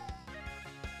 8th.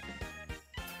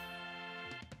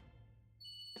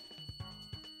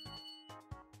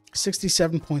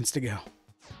 $67 points to go.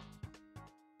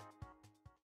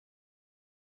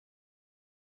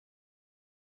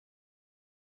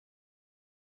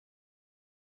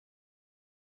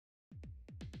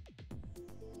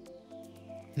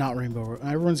 Not Rainbow Road.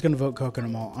 Everyone's going to vote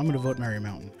Coconut Mall. I'm going to vote Merry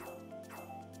Mountain.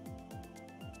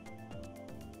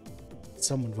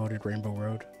 someone voted Rainbow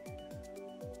Road.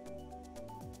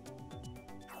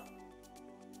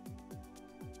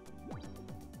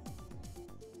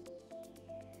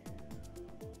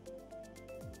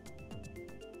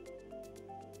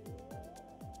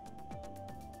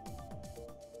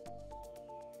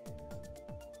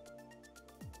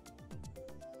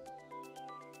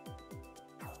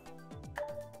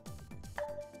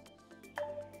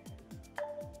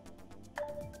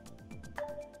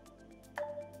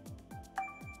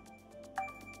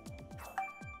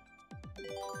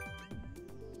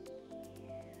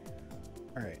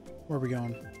 Alright, where are we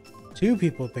going? 2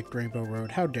 people picked Rainbow Road.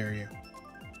 How dare you?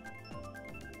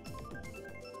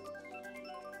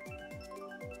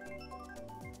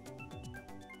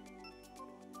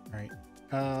 Alright.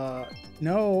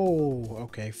 No!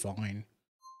 Okay, fine.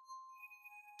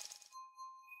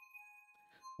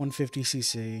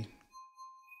 150cc.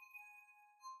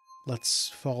 Let's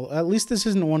fall. At least this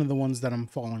isn't one of the ones that I'm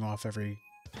falling off every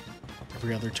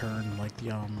other turn, like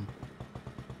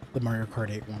the Mario Kart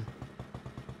 8 one.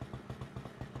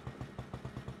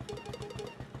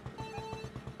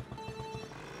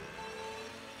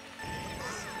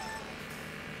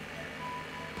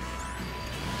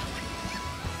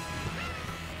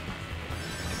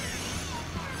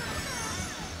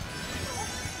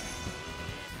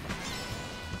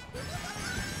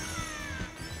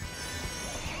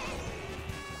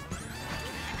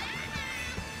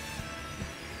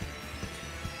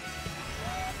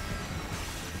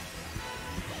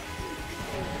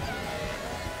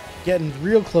 Getting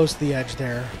real close to the edge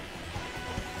there.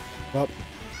 Well,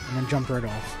 and then jumped right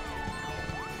off.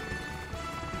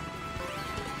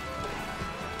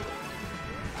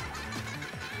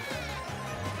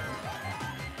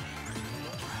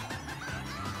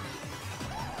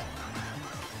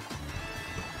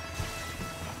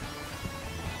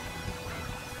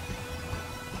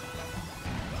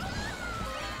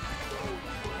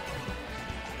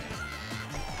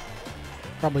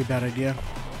 Probably a bad idea.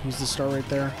 Use the star right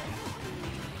there.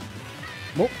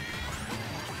 Whoop.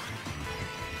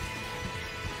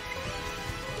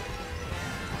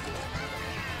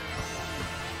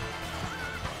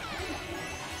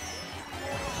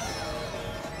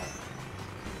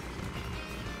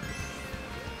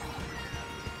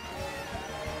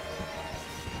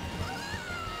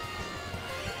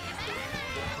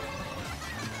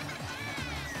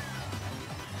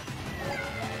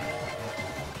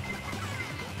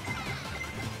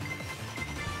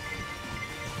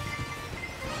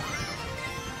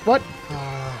 What?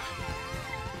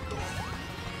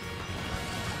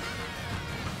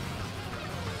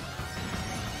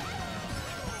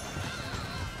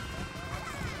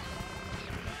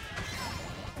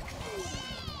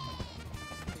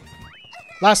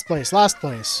 Last place, last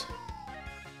place.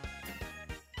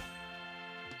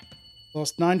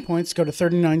 Lost 9 points, go to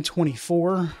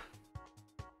 39-24.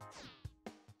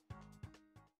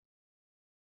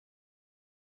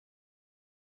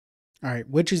 Alright,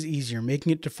 which is easier,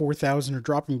 making it to 4,000 or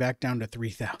dropping back down to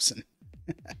 3,000?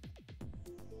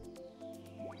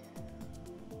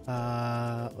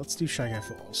 Let's do Shy Guy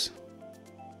Falls.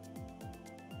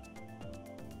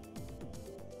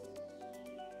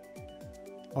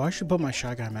 Oh, I should put my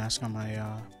Shy Guy mask on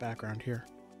my background here.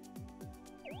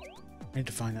 I need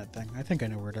to find that thing. I think I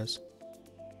know where it is.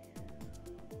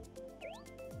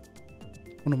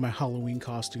 One of my Halloween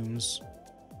costumes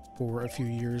for a few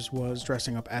years was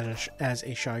dressing up as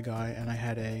a Shy Guy, and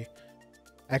I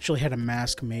actually had a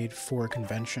mask made for a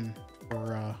convention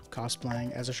for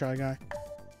cosplaying as a Shy Guy.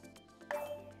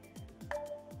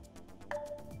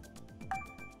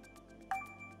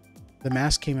 The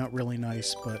mask came out really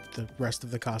nice, but the rest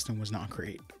of the costume was not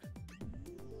great.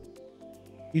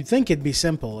 You'd think it'd be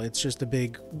simple. It's just a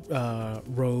big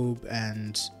robe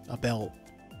and a belt,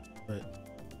 but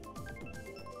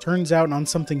turns out on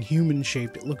something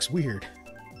human-shaped, it looks weird.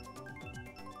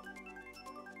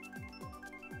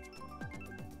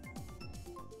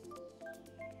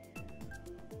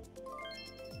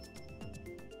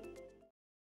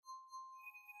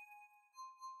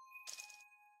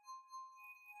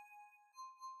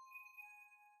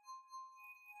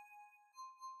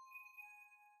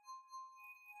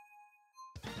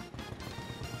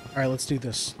 Alright, let's do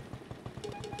this.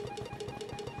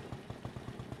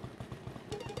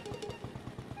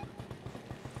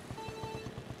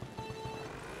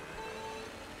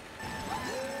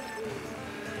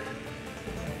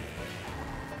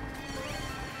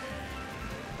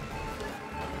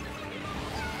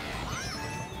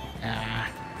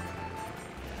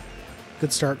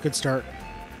 Good start, good start.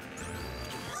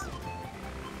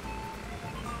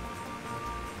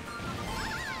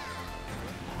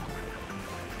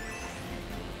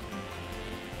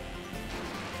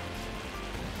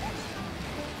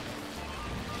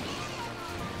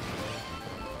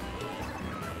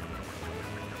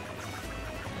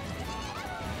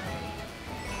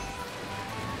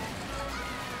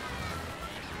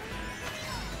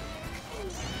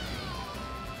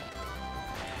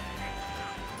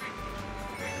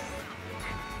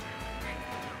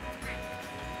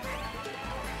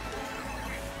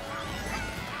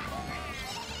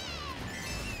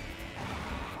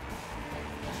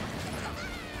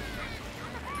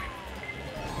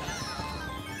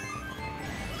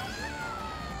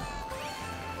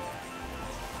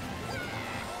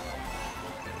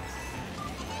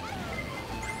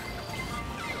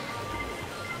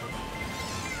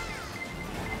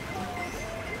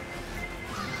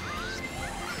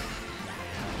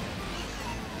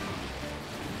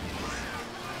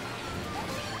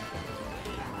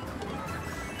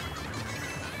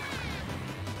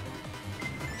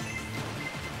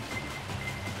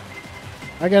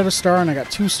 I got a star and I got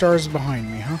 2 stars behind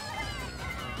me, huh?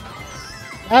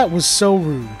 That was so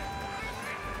rude.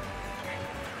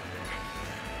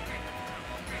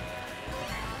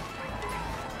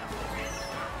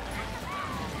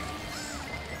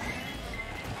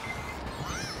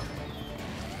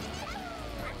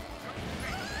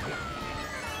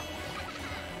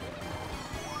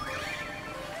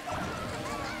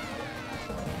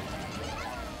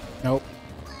 Nope.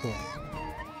 Cool.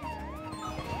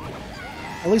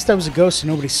 At least I was a ghost and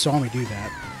nobody saw me do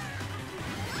that.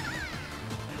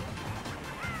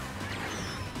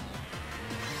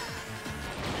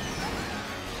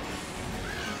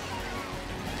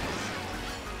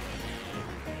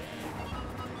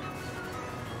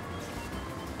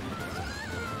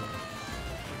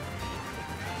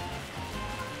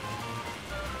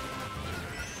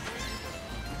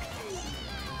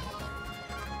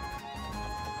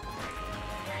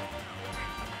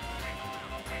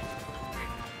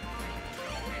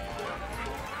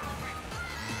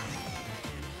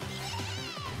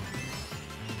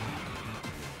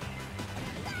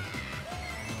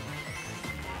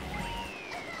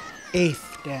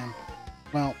 Eighth, damn.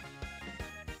 Well,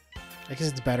 I guess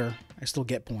it's better. I still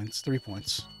get points. 3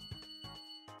 points.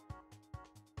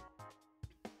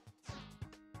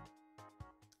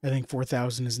 I think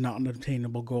 4,000 is not an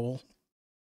obtainable goal.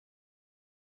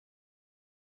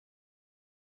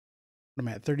 I'm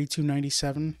at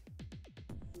 3297.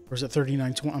 Or is it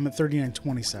 3920? I'm at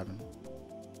 3927.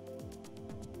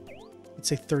 I'd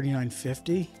say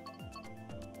 3950.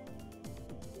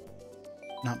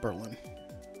 Not Berlin.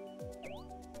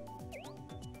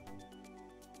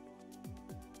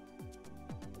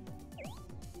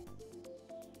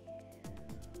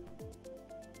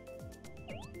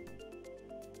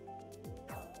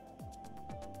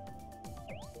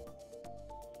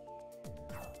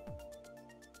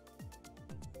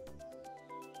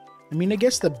 I mean, I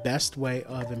guess the best way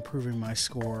of improving my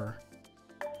score,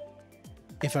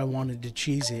 if I wanted to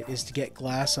cheese it, is to get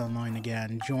Glass online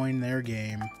again, join their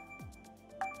game,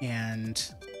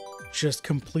 and just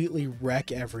completely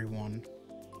wreck everyone.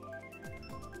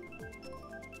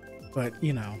 But,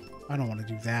 you know, I don't want to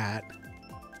do that.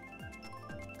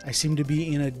 I seem to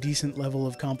be in a decent level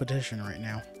of competition right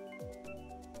now.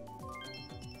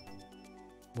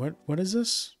 What is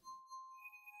this?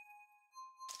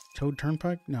 Toad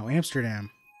Turnpike? No,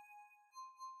 Amsterdam.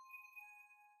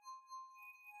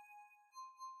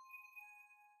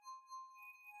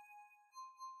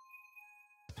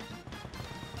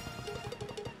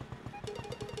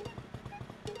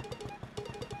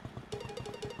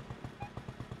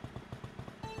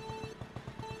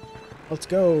 Let's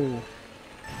go.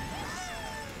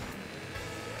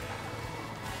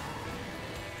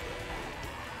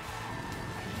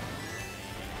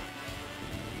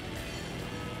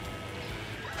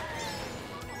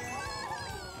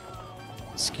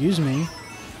 Excuse me.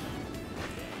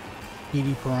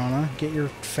 Edie Piranha, get your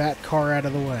fat car out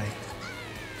of the way.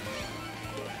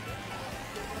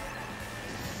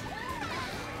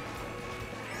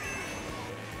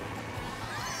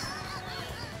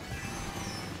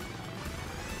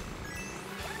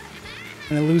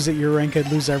 And I lose at your rank,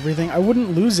 I'd lose everything. I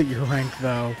wouldn't lose at your rank,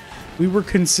 though. We were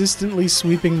consistently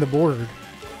sweeping the board.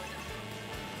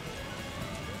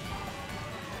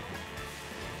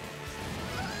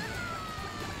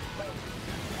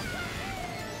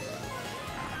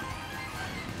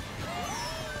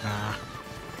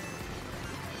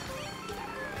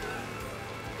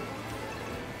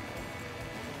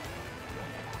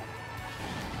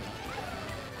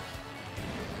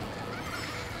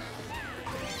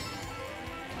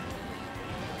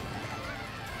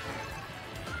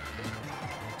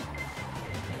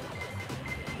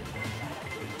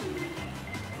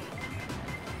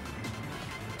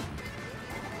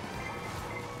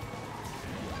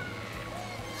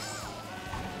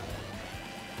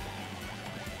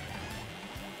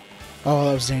 Oh,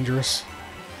 that was dangerous.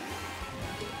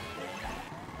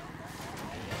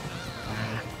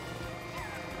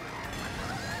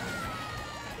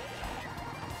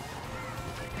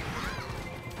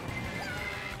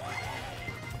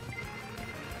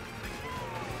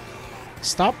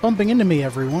 Stop bumping into me,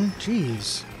 everyone.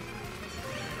 Jeez.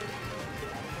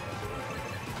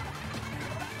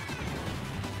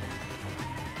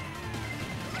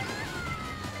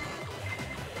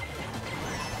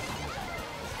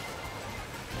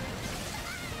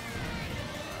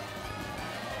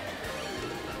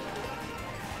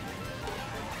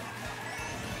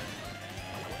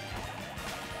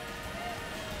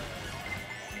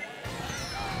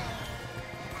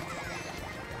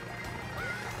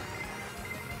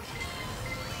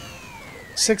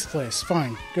 Sixth place.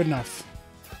 Fine. Good enough.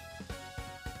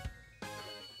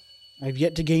 I've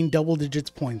yet to gain double digits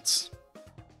points.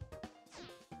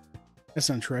 That's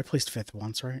not true. I placed 5th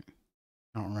once, right?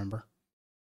 I don't remember.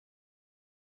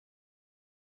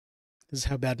 This is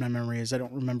how bad my memory is. I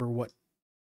don't remember what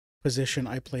position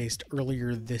I placed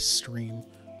earlier this stream.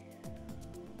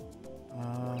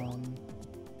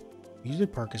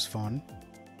 Music park is fun.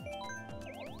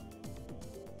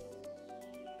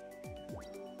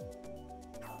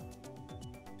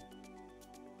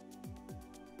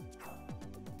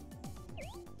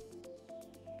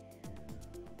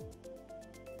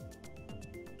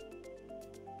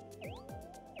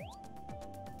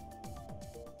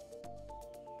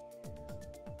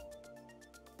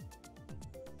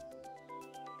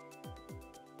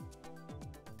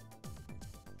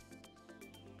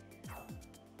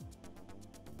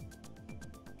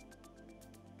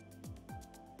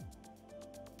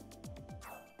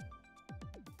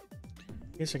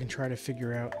 I guess I can try to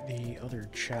figure out the other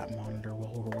chat monitor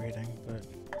while we're waiting, but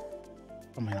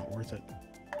probably not worth it.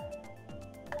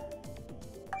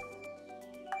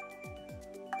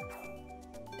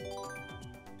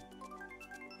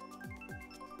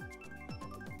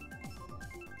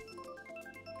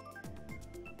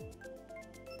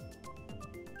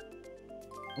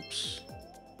 Oops.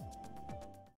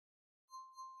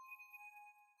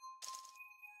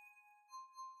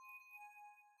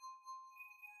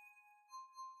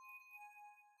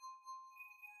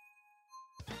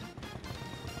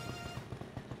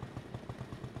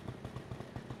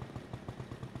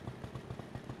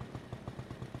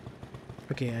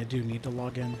 Okay, I do need to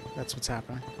log in. That's what's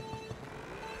happening.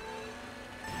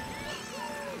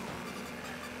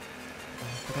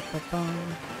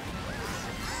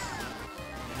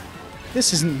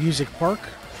 This isn't Music Park.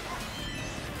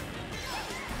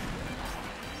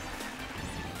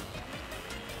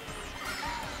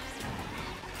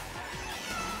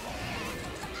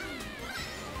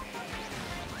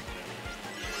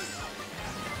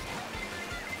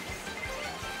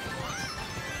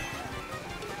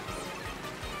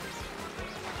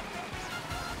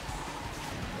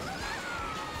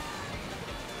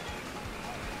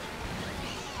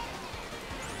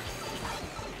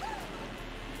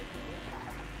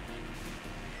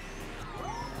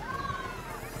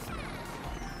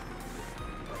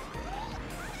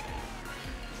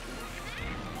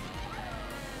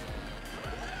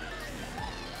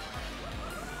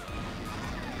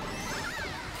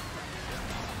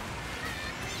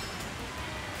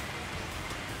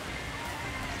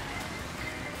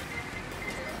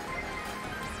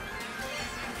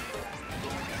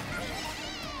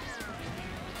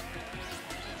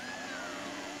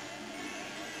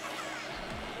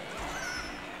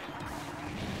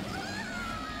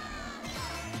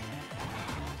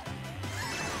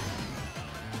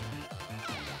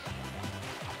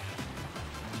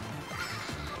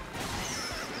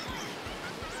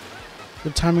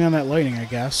 Good timing on that lighting, I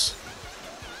guess.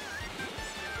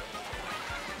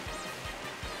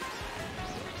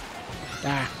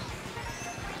 Ah.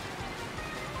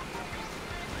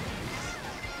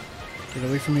 Get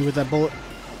away from me with that bullet.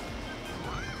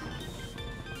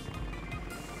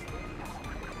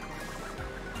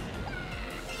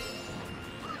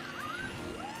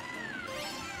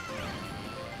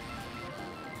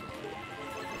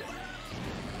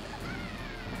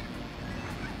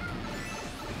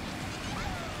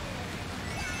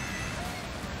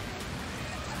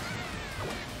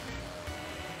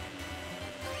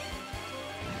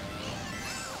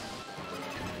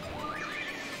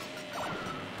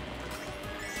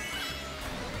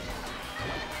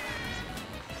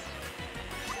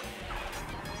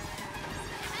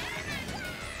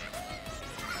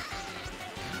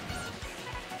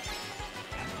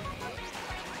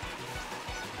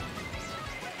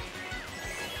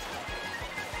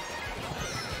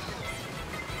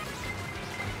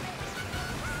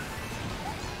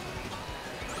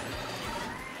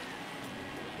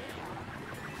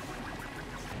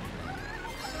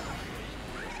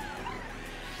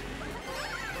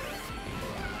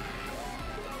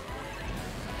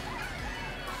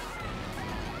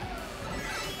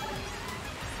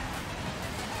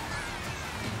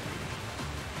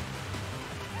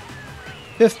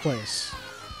 Fifth place.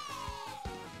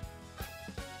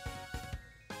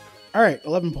 All right,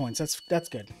 11 points. That's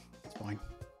good. That's fine.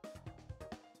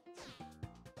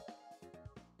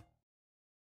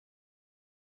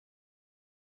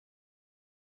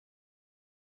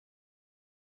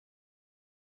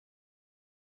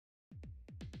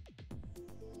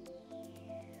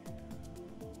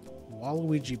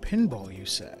 Waluigi pinball, you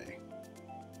say?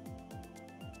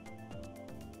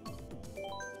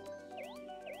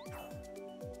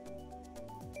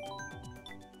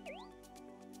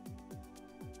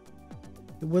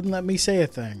 It wouldn't let me say a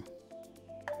thing.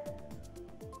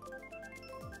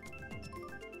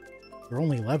 There are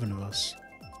only 11 of us.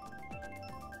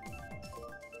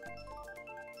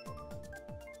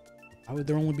 Why would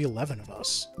there only be 11 of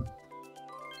us?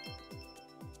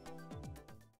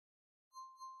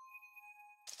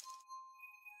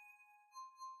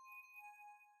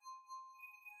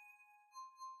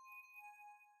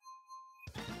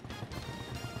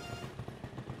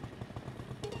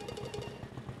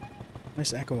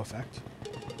 Nice echo effect.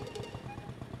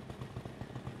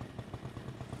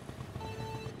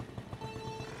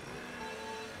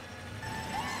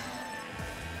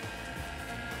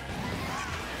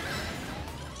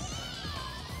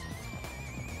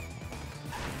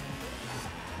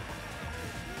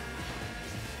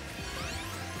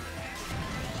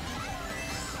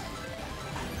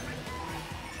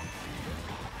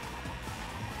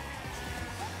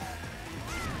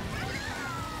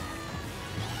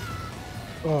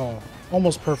 Oh,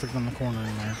 almost perfect on the corner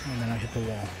in there, and then I hit the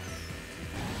wall.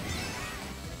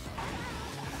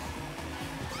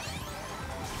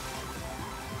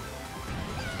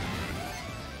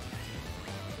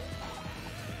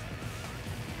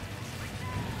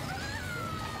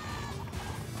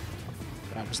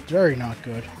 That was very not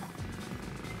good.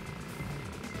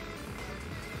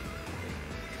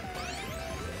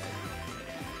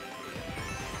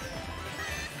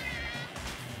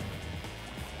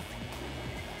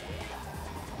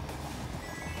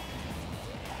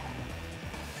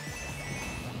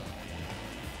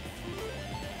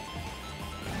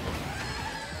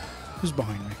 Who's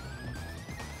behind me?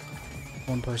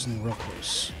 One person real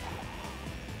close.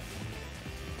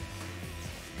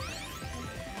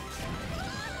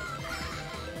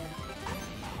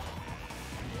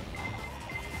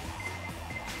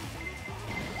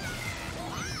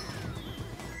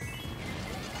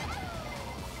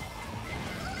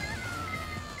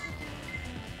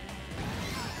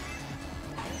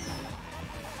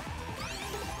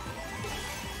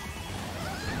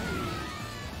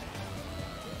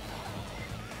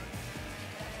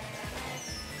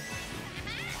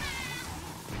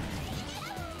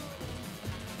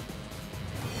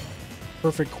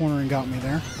 Perfect corner and got me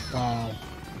there. Wow.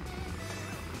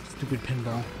 Stupid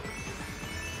pinball.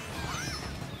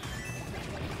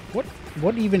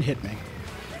 What even hit me?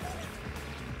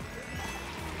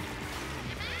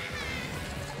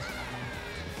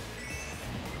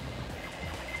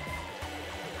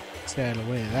 Stay out of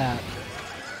the way of that.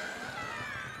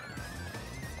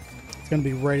 It's gonna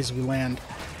be right as we land.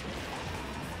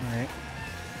 Alright.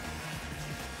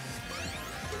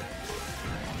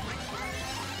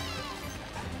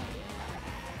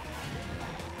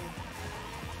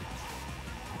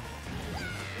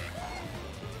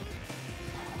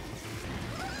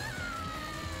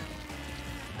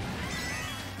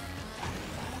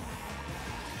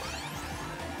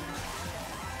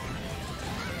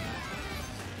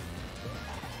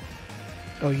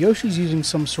 Oh, Yoshi's using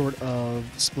some sort of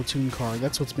Splatoon card.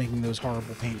 That's what's making those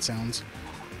horrible paint sounds.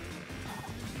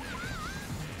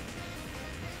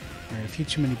 Alright, a few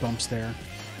too many bumps there.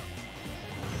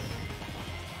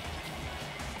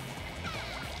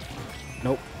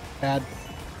 Nope. Bad.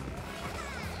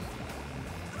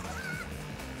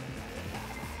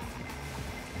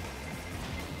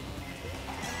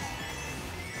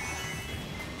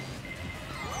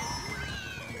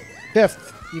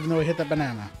 Fifth, even though I hit that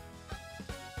banana.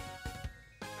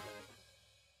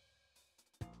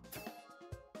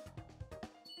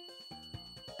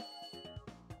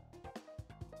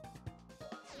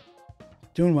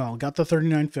 Doing well. Got the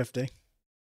 3950.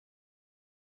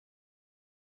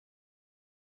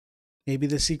 Maybe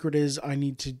the secret is I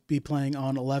need to be playing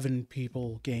on 11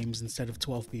 people games instead of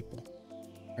 12 people.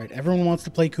 Alright, everyone wants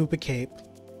to play Koopa Cape.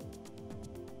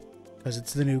 Because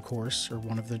it's the new course, or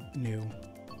one of the new.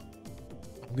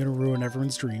 I'm gonna ruin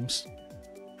everyone's dreams.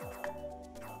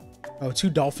 Oh, 2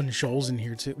 Dolphin Shoals in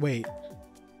here too. Wait.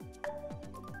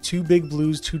 2 Big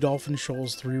Blues, 2 Dolphin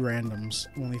Shoals, 3 randoms.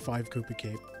 Only 5 Koopa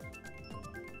Cape.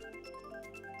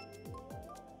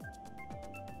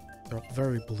 They're all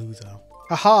very blue, though.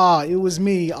 Haha! It was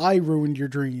me! I ruined your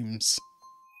dreams!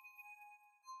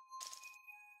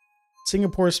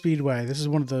 Singapore Speedway. This is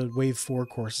one of the Wave 4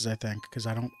 courses, I think, because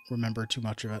I don't remember too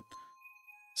much of it.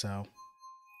 So,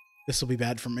 this will be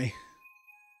bad for me.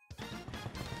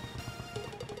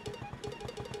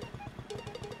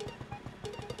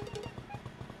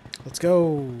 Let's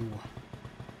go!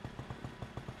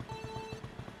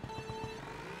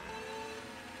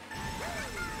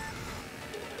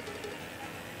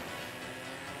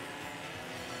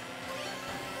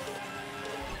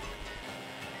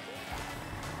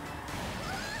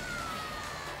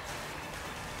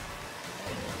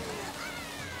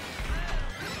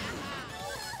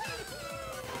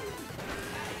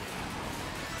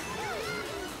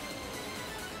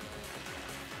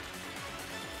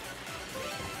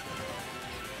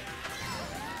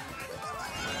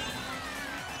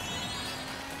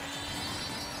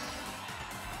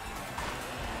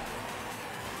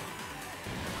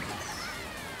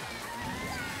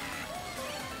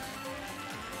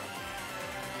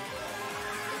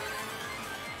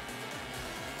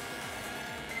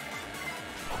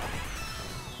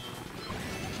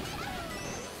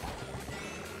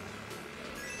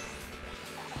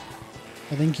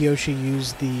 I think Yoshi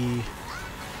used the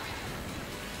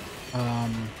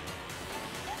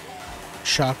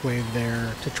shockwave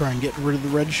there to try and get rid of the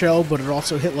red shell, but it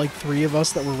also hit like 3 of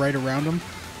us that were right around him.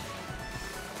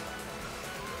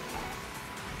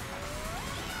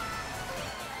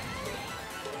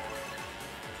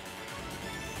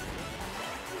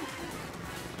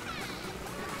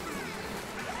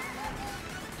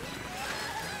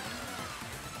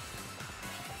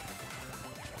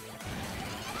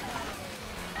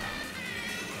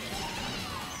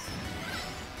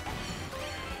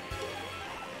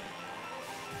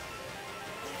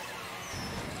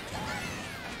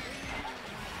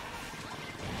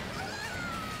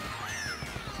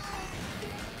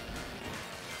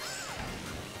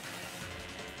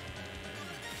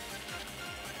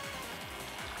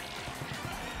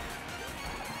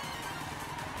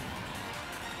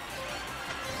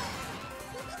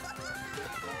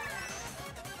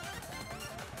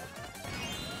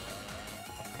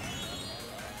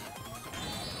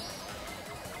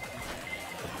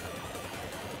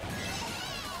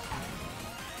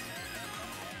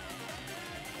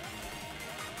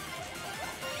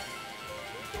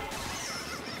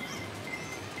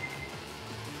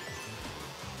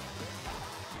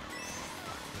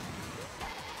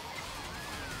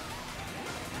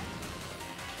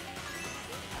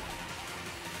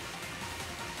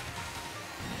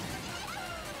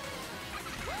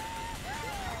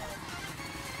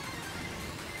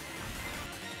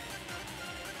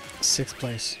 Sixth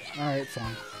place. Alright,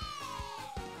 fine.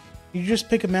 You just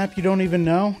pick a map you don't even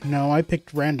know? No, I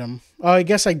picked random. Oh, I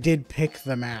guess I did pick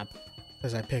the map.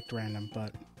 Because I picked random,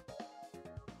 but...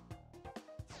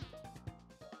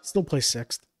 Still place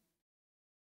 6th.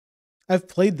 I've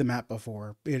played the map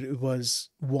before. It was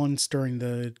once during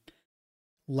the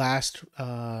last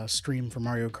stream for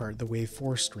Mario Kart, the Wave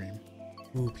 4 stream.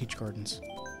 Ooh, Peach Gardens.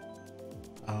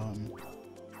 I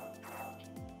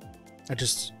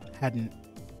just hadn't...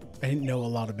 I didn't know a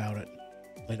lot about it.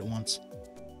 Played it once.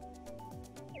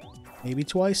 Maybe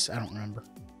twice? I don't remember.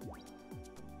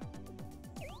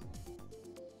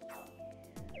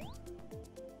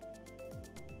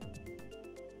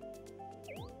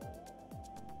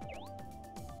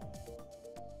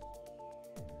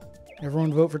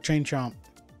 Everyone vote for Chain Chomp.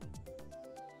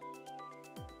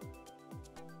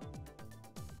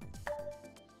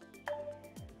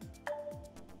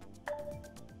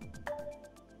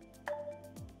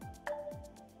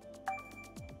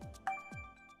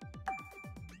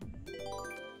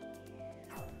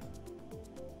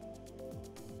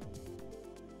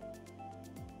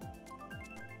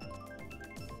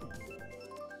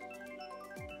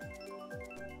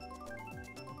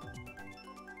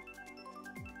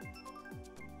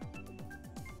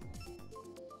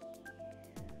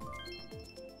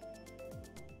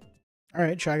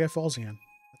 Alright, Shy Guy falls again.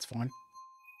 That's fine.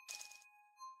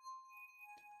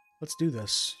 Let's do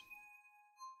this.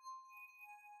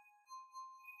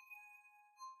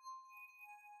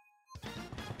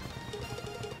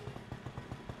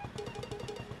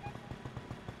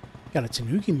 Got a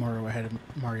Tanuki Mario ahead of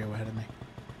me.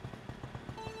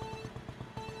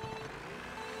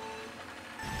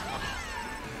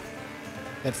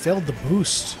 That failed the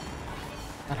boost.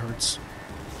 That hurts.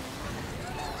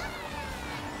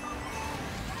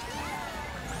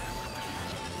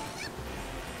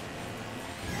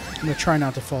 I'm gonna try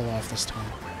not to fall off this time.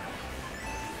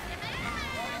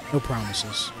 No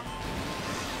promises.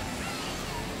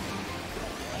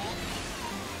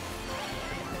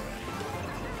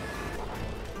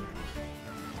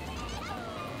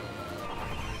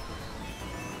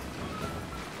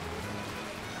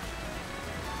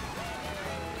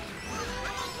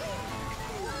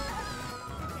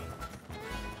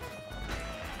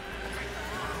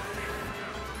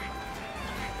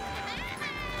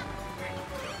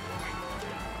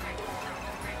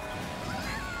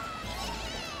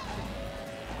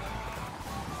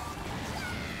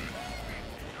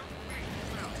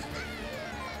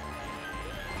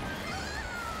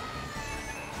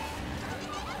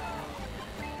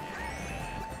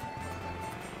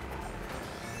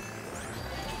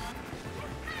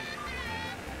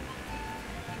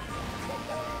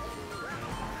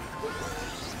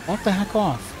 What the heck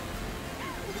off?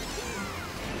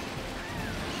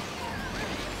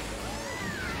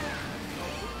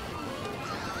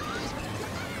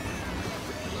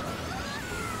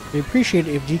 I appreciate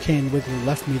it if DK and Wiggler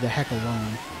left me the heck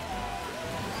alone.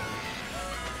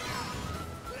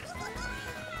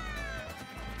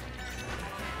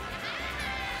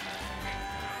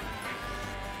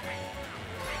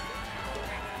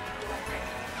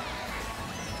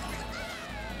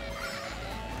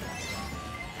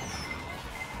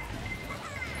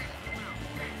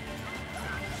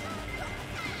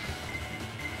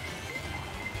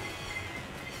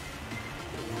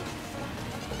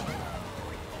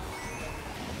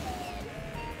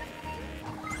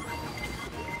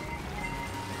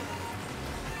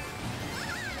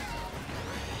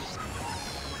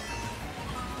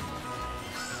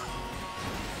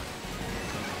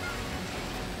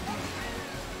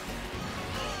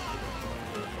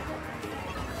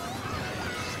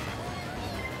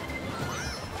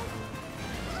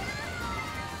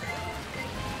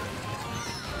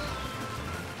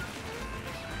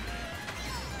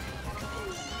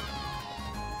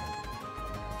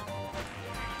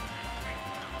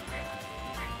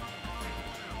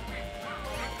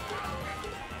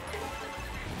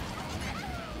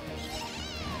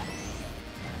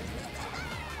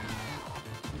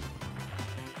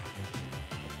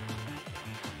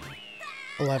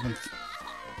 11th.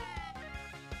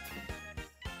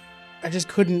 I just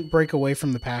couldn't break away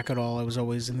from the pack at all. I was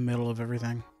always in the middle of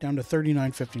everything. Down to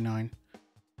 39.59.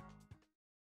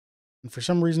 And for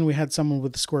some reason, we had someone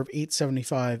with a score of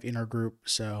 875 in our group,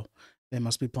 so they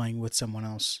must be playing with someone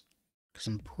else. Because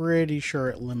I'm pretty sure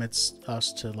it limits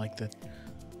us to like the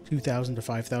 2,000 to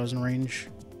 5,000 range.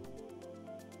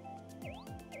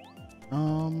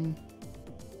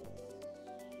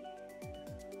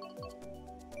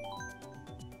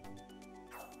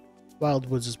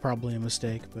 Wildwoods is probably a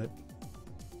mistake, but...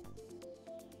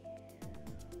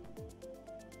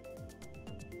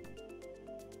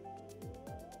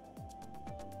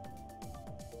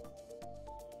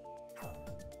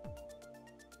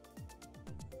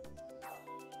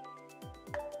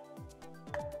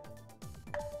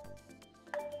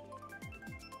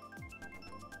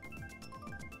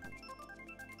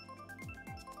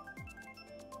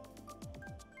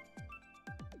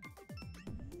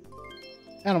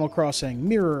 Animal Crossing,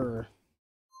 Mirror.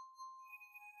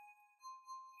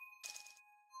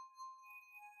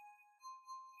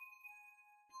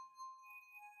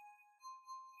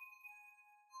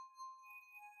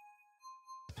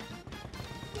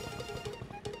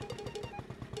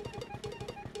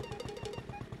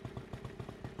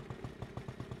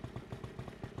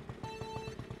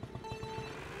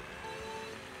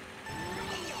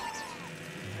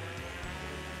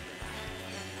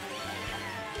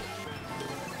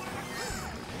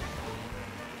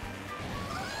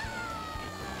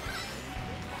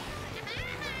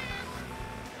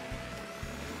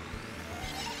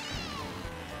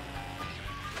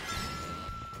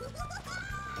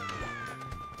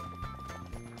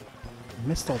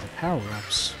 Missed all the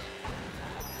power-ups.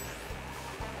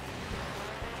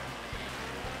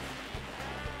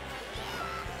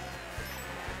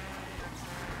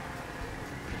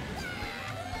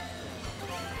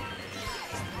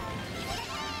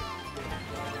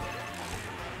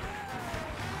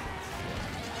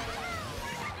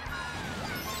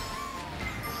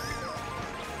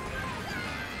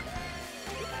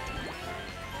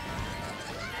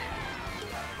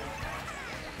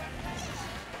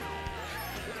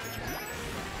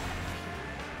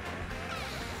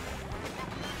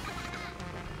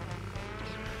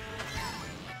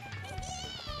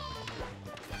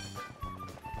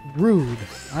 Rude.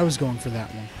 I was going for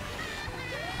that one.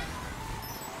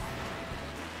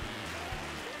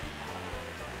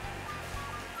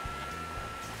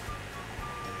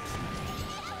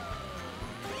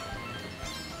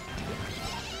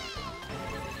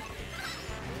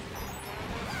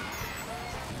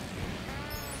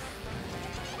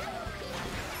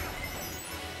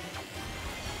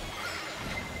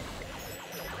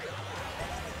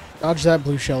 Dodge that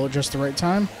blue shell at just the right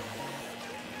time.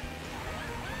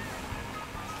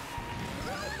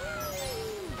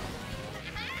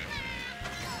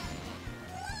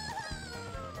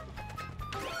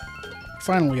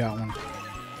 Finally got one.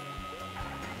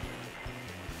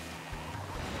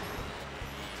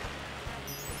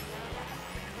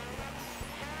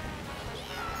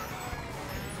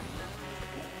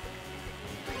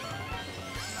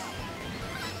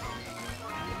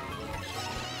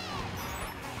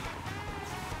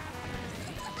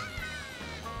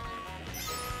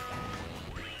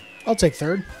 I'll take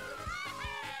third.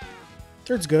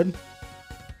 Third's good.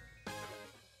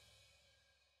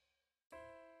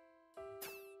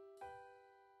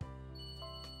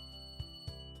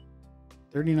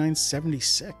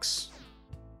 $39.76.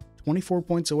 24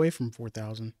 points away from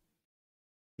 4,000.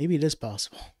 Maybe it is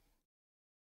possible.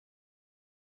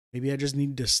 Maybe I just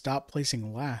need to stop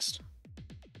placing last.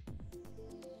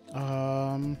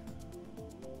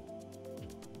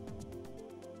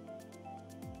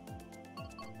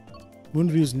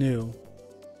 Moonview's new,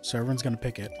 so everyone's gonna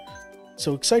pick it.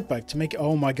 So Excite Bike to make it.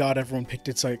 Oh my god, everyone picked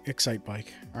Excite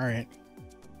Bike. Alright.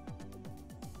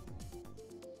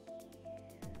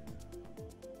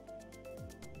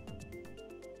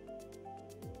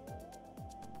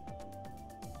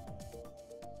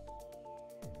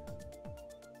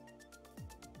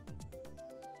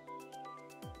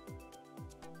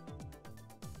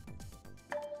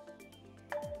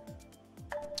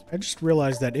 I just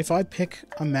realized that if I pick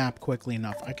a map quickly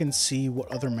enough, I can see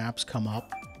what other maps come up,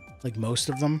 like most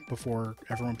of them, before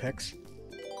everyone picks,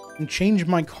 and change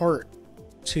my cart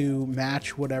to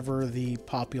match whatever the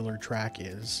popular track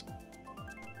is.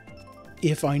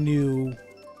 If I knew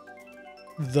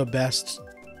the best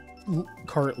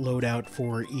cart loadout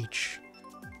for each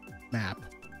map,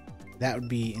 that would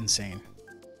be insane.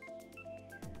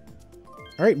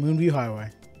 Alright, Moonview Highway.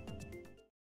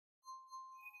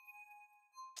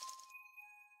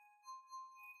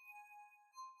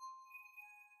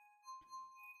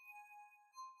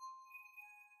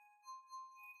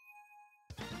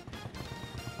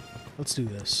 Let's do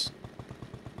this.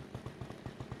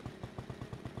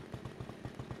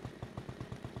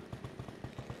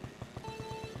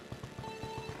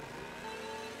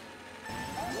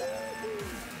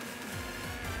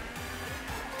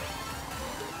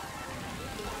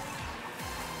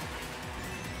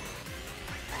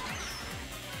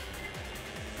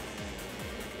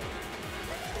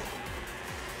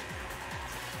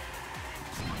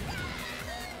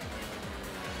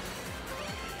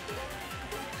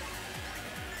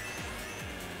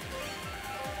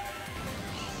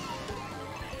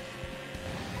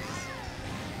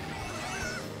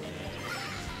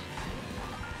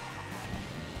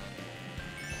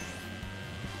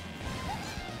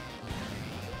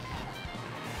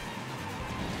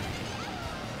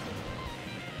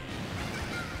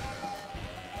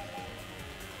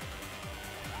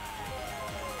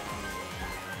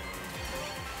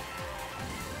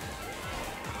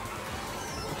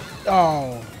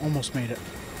 Oh, almost made it.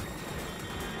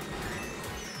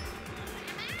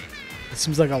 It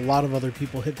seems like a lot of other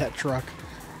people hit that truck.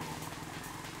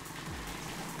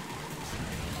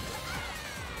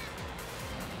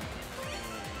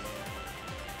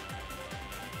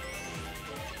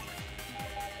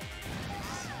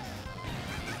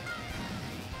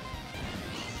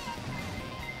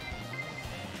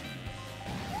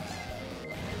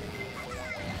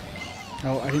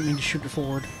 Oh, I didn't mean to shoot it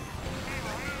forward.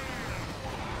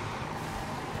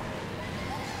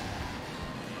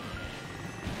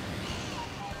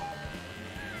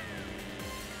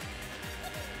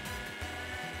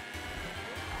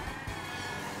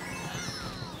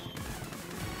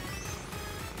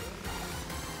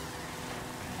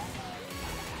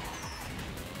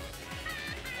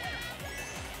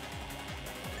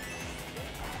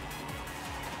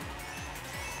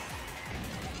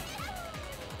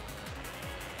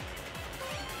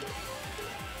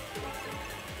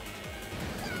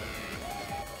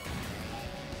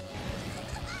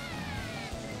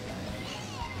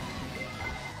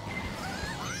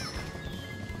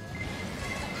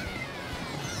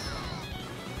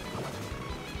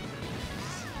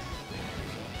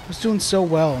 I was doing so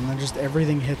well, and then just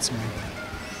everything hits me.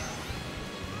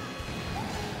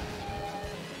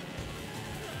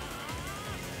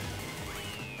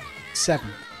 Seven.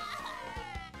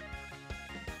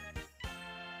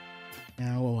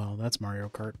 Yeah, well, that's Mario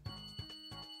Kart.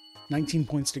 19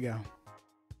 points to go.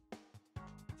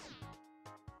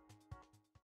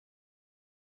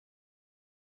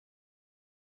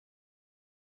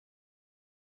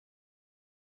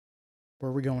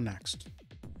 Where are we going next?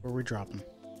 Where are we dropping?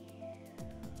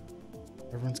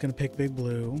 Everyone's gonna pick Big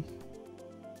Blue.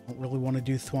 Don't really want to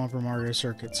do Thwomper Mario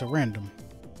Circuit, so random.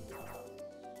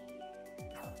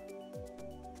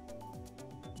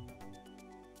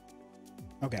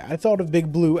 Okay, I thought of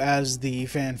Big Blue as the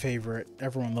fan favorite.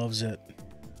 Everyone loves it.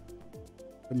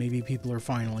 But maybe people are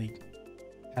finally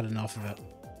had enough of it.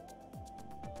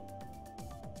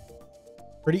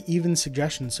 Pretty even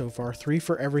suggestions so far. 3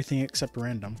 for everything except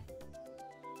random.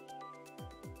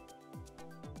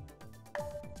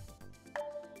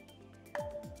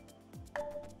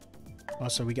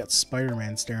 Also, we got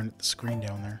Spider-Man staring at the screen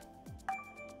down there.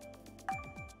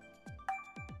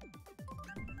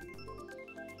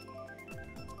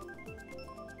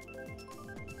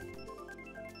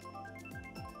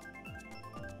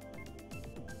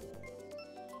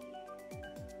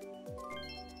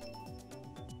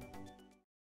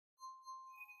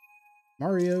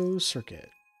 Mario Circuit.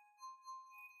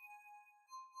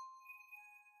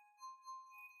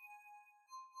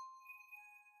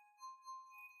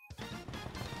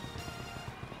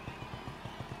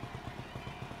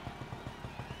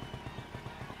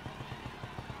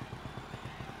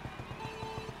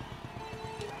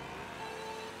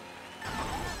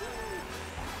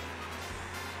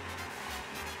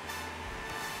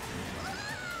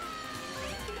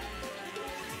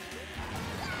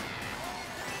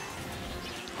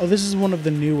 Oh, this is one of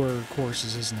the newer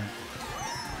courses, isn't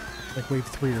it? Like wave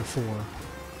 3 or 4.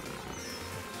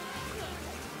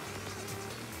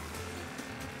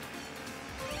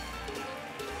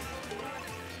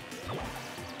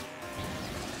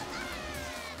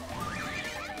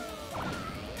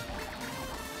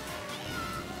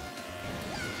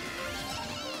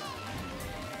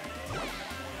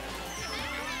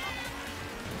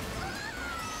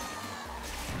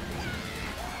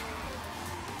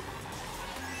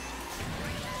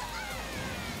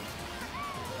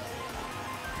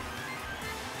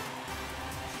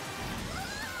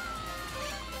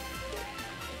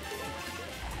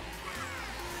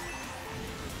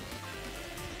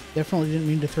 Definitely didn't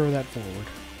mean to throw that forward.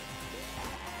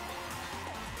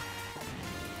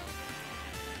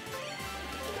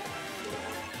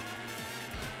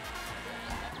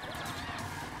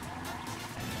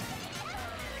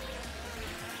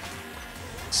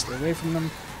 Stay away from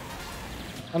them.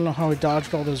 I don't know how I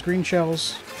dodged all those green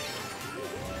shells.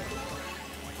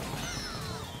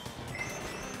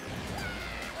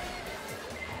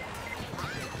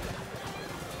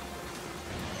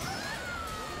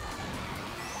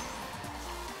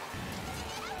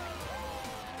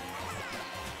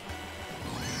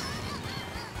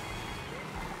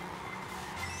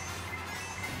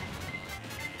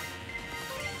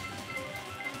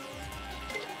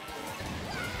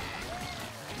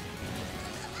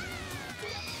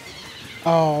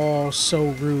 Oh, so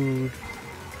rude.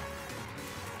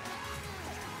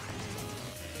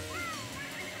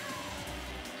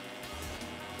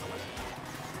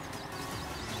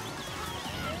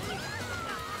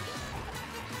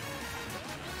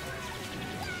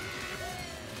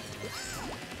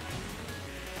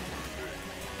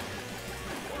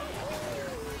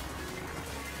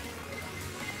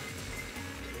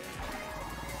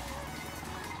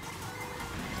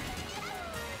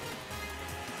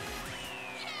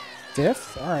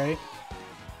 Fifth? Alright.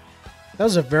 That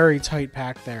was a very tight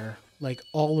pack there. Like,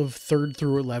 all of 3rd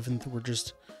through 11th were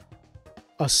just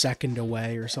a second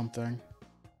away or something.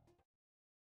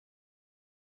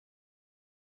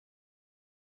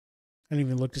 I didn't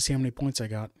even look to see how many points I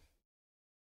got.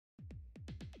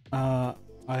 I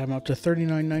am up to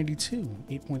 39.92.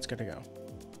 8 points gotta go.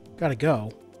 Gotta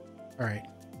go. Alright.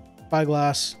 Bye,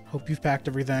 Glass. Hope you've packed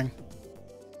everything.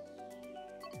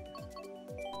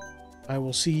 I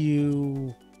will see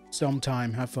you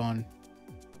sometime. Have fun.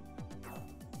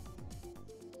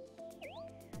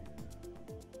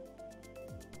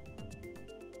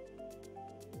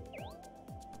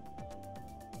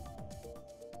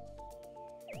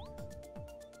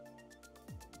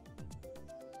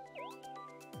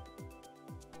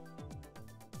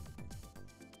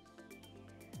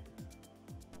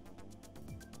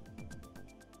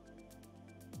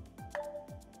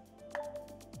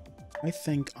 I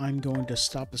think I'm going to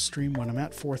stop the stream when I'm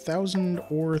at 4,000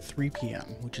 or 3 p.m.,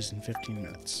 which is in 15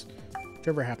 minutes.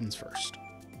 Whichever happens first.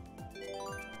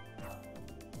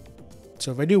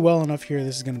 So if I do well enough here,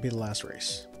 this is going to be the last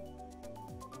race.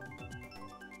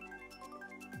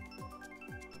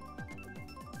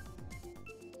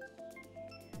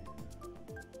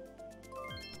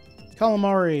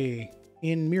 Calamari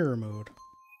in mirror mode.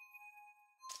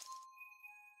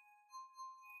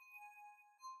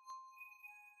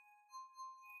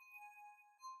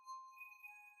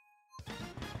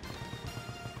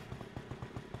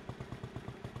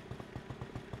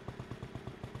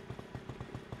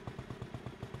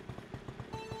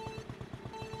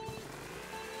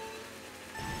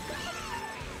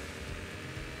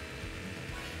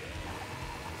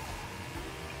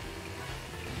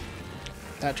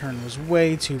 That turn was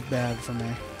way too bad for me.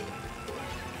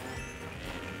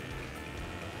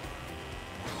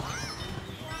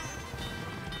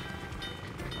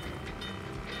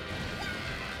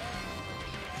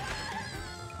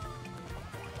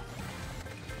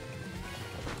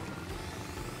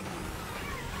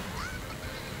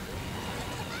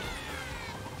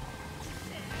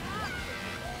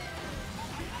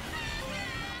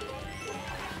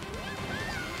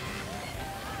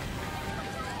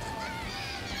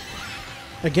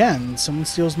 Again, someone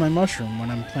steals my mushroom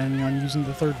when I'm planning on using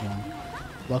the third one.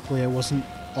 Luckily, I wasn't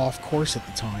off course at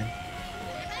the time.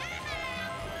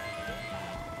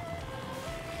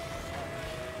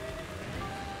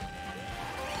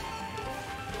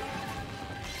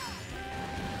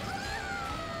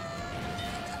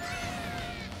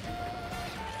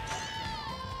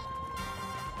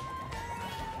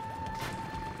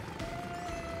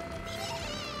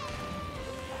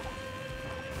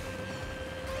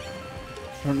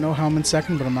 I don't know how I'm in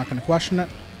second, but I'm not going to question it.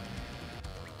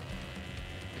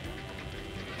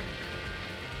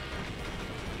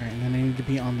 Alright, and then I need to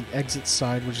be on the exit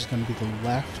side, which is going to be the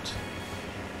left.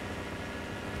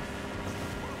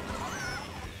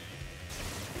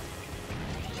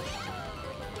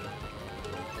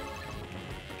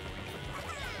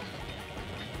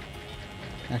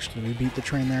 Actually, we beat the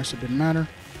train there, so it didn't matter.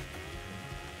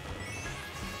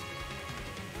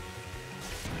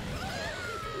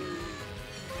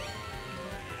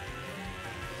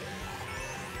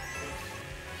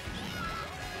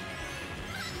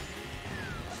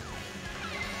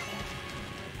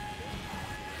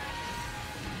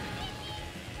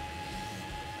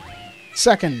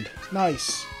 Second.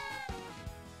 Nice.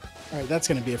 Alright, that's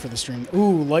going to be it for the stream.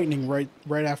 Ooh, lightning right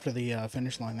after the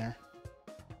finish line there.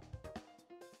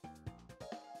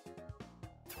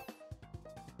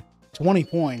 $20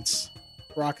 points.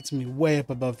 Rockets me way up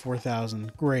above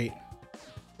 4,000. Great.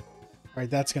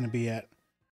 Alright, that's going to be it.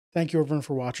 Thank you everyone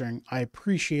for watching. I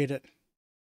appreciate it.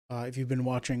 if you've been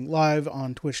watching live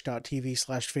on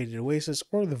twitch.tv/fadedoasis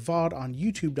or the VOD on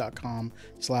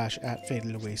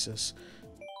youtube.com/@fadedoasis.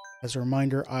 As a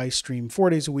reminder, I stream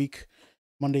 4 days a week,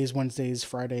 Mondays, Wednesdays,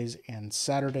 Fridays, and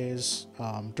Saturdays.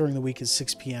 During the week is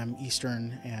 6 p.m.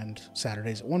 Eastern and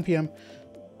Saturdays at 1 p.m.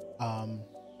 I'm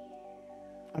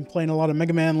playing a lot of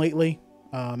Mega Man lately.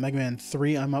 Mega Man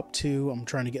 3 I'm up to. I'm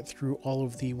trying to get through all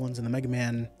of the ones in the Mega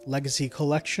Man Legacy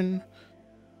Collection.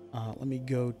 Let me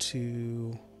go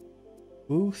to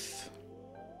Booth,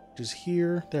 which is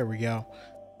here. There we go.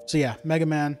 So yeah, Mega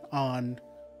Man on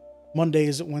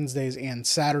Mondays, Wednesdays, and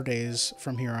Saturdays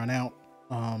from here on out,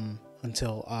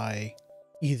 until I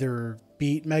either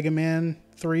beat Mega Man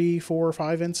 3, 4,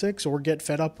 5, and 6, or get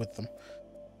fed up with them.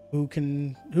 Who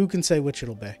can say which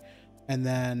it'll be? And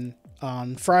then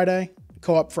on Friday,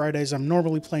 Co-op Fridays, I'm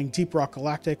normally playing Deep Rock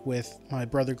Galactic with my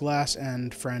brother Glass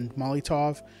and friend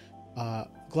Molitov.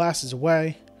 Glass is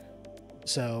away,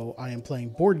 so I am playing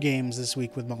board games this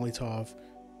week with Molitov.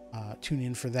 Tune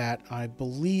in for that. I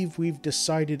believe we've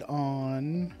decided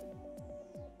on...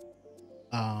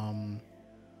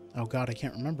 oh god, I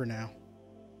can't remember now.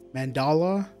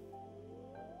 Mandala,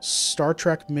 Star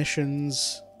Trek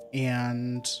missions,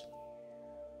 and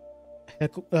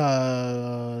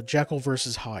Jekyll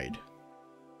versus Hyde.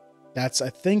 That's, I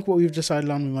think, what we've decided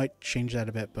on. We might change that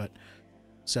a bit, but...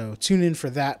 So, tune in for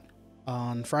that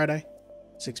on Friday,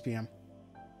 6 p.m.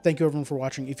 Thank you, everyone, for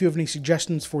watching. If you have any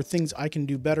suggestions for things I can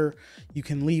do better, you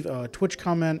can leave a Twitch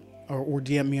comment or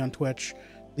DM me on Twitch.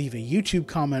 Leave a YouTube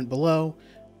comment below,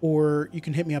 or you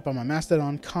can hit me up on my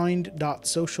Mastodon,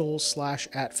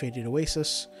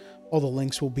 kind.social/@fadedoasis. All the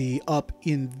links will be up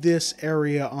in this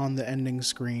area on the ending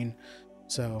screen,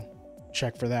 so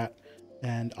check for that.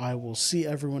 And I will see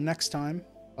everyone next time.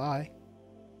 Bye.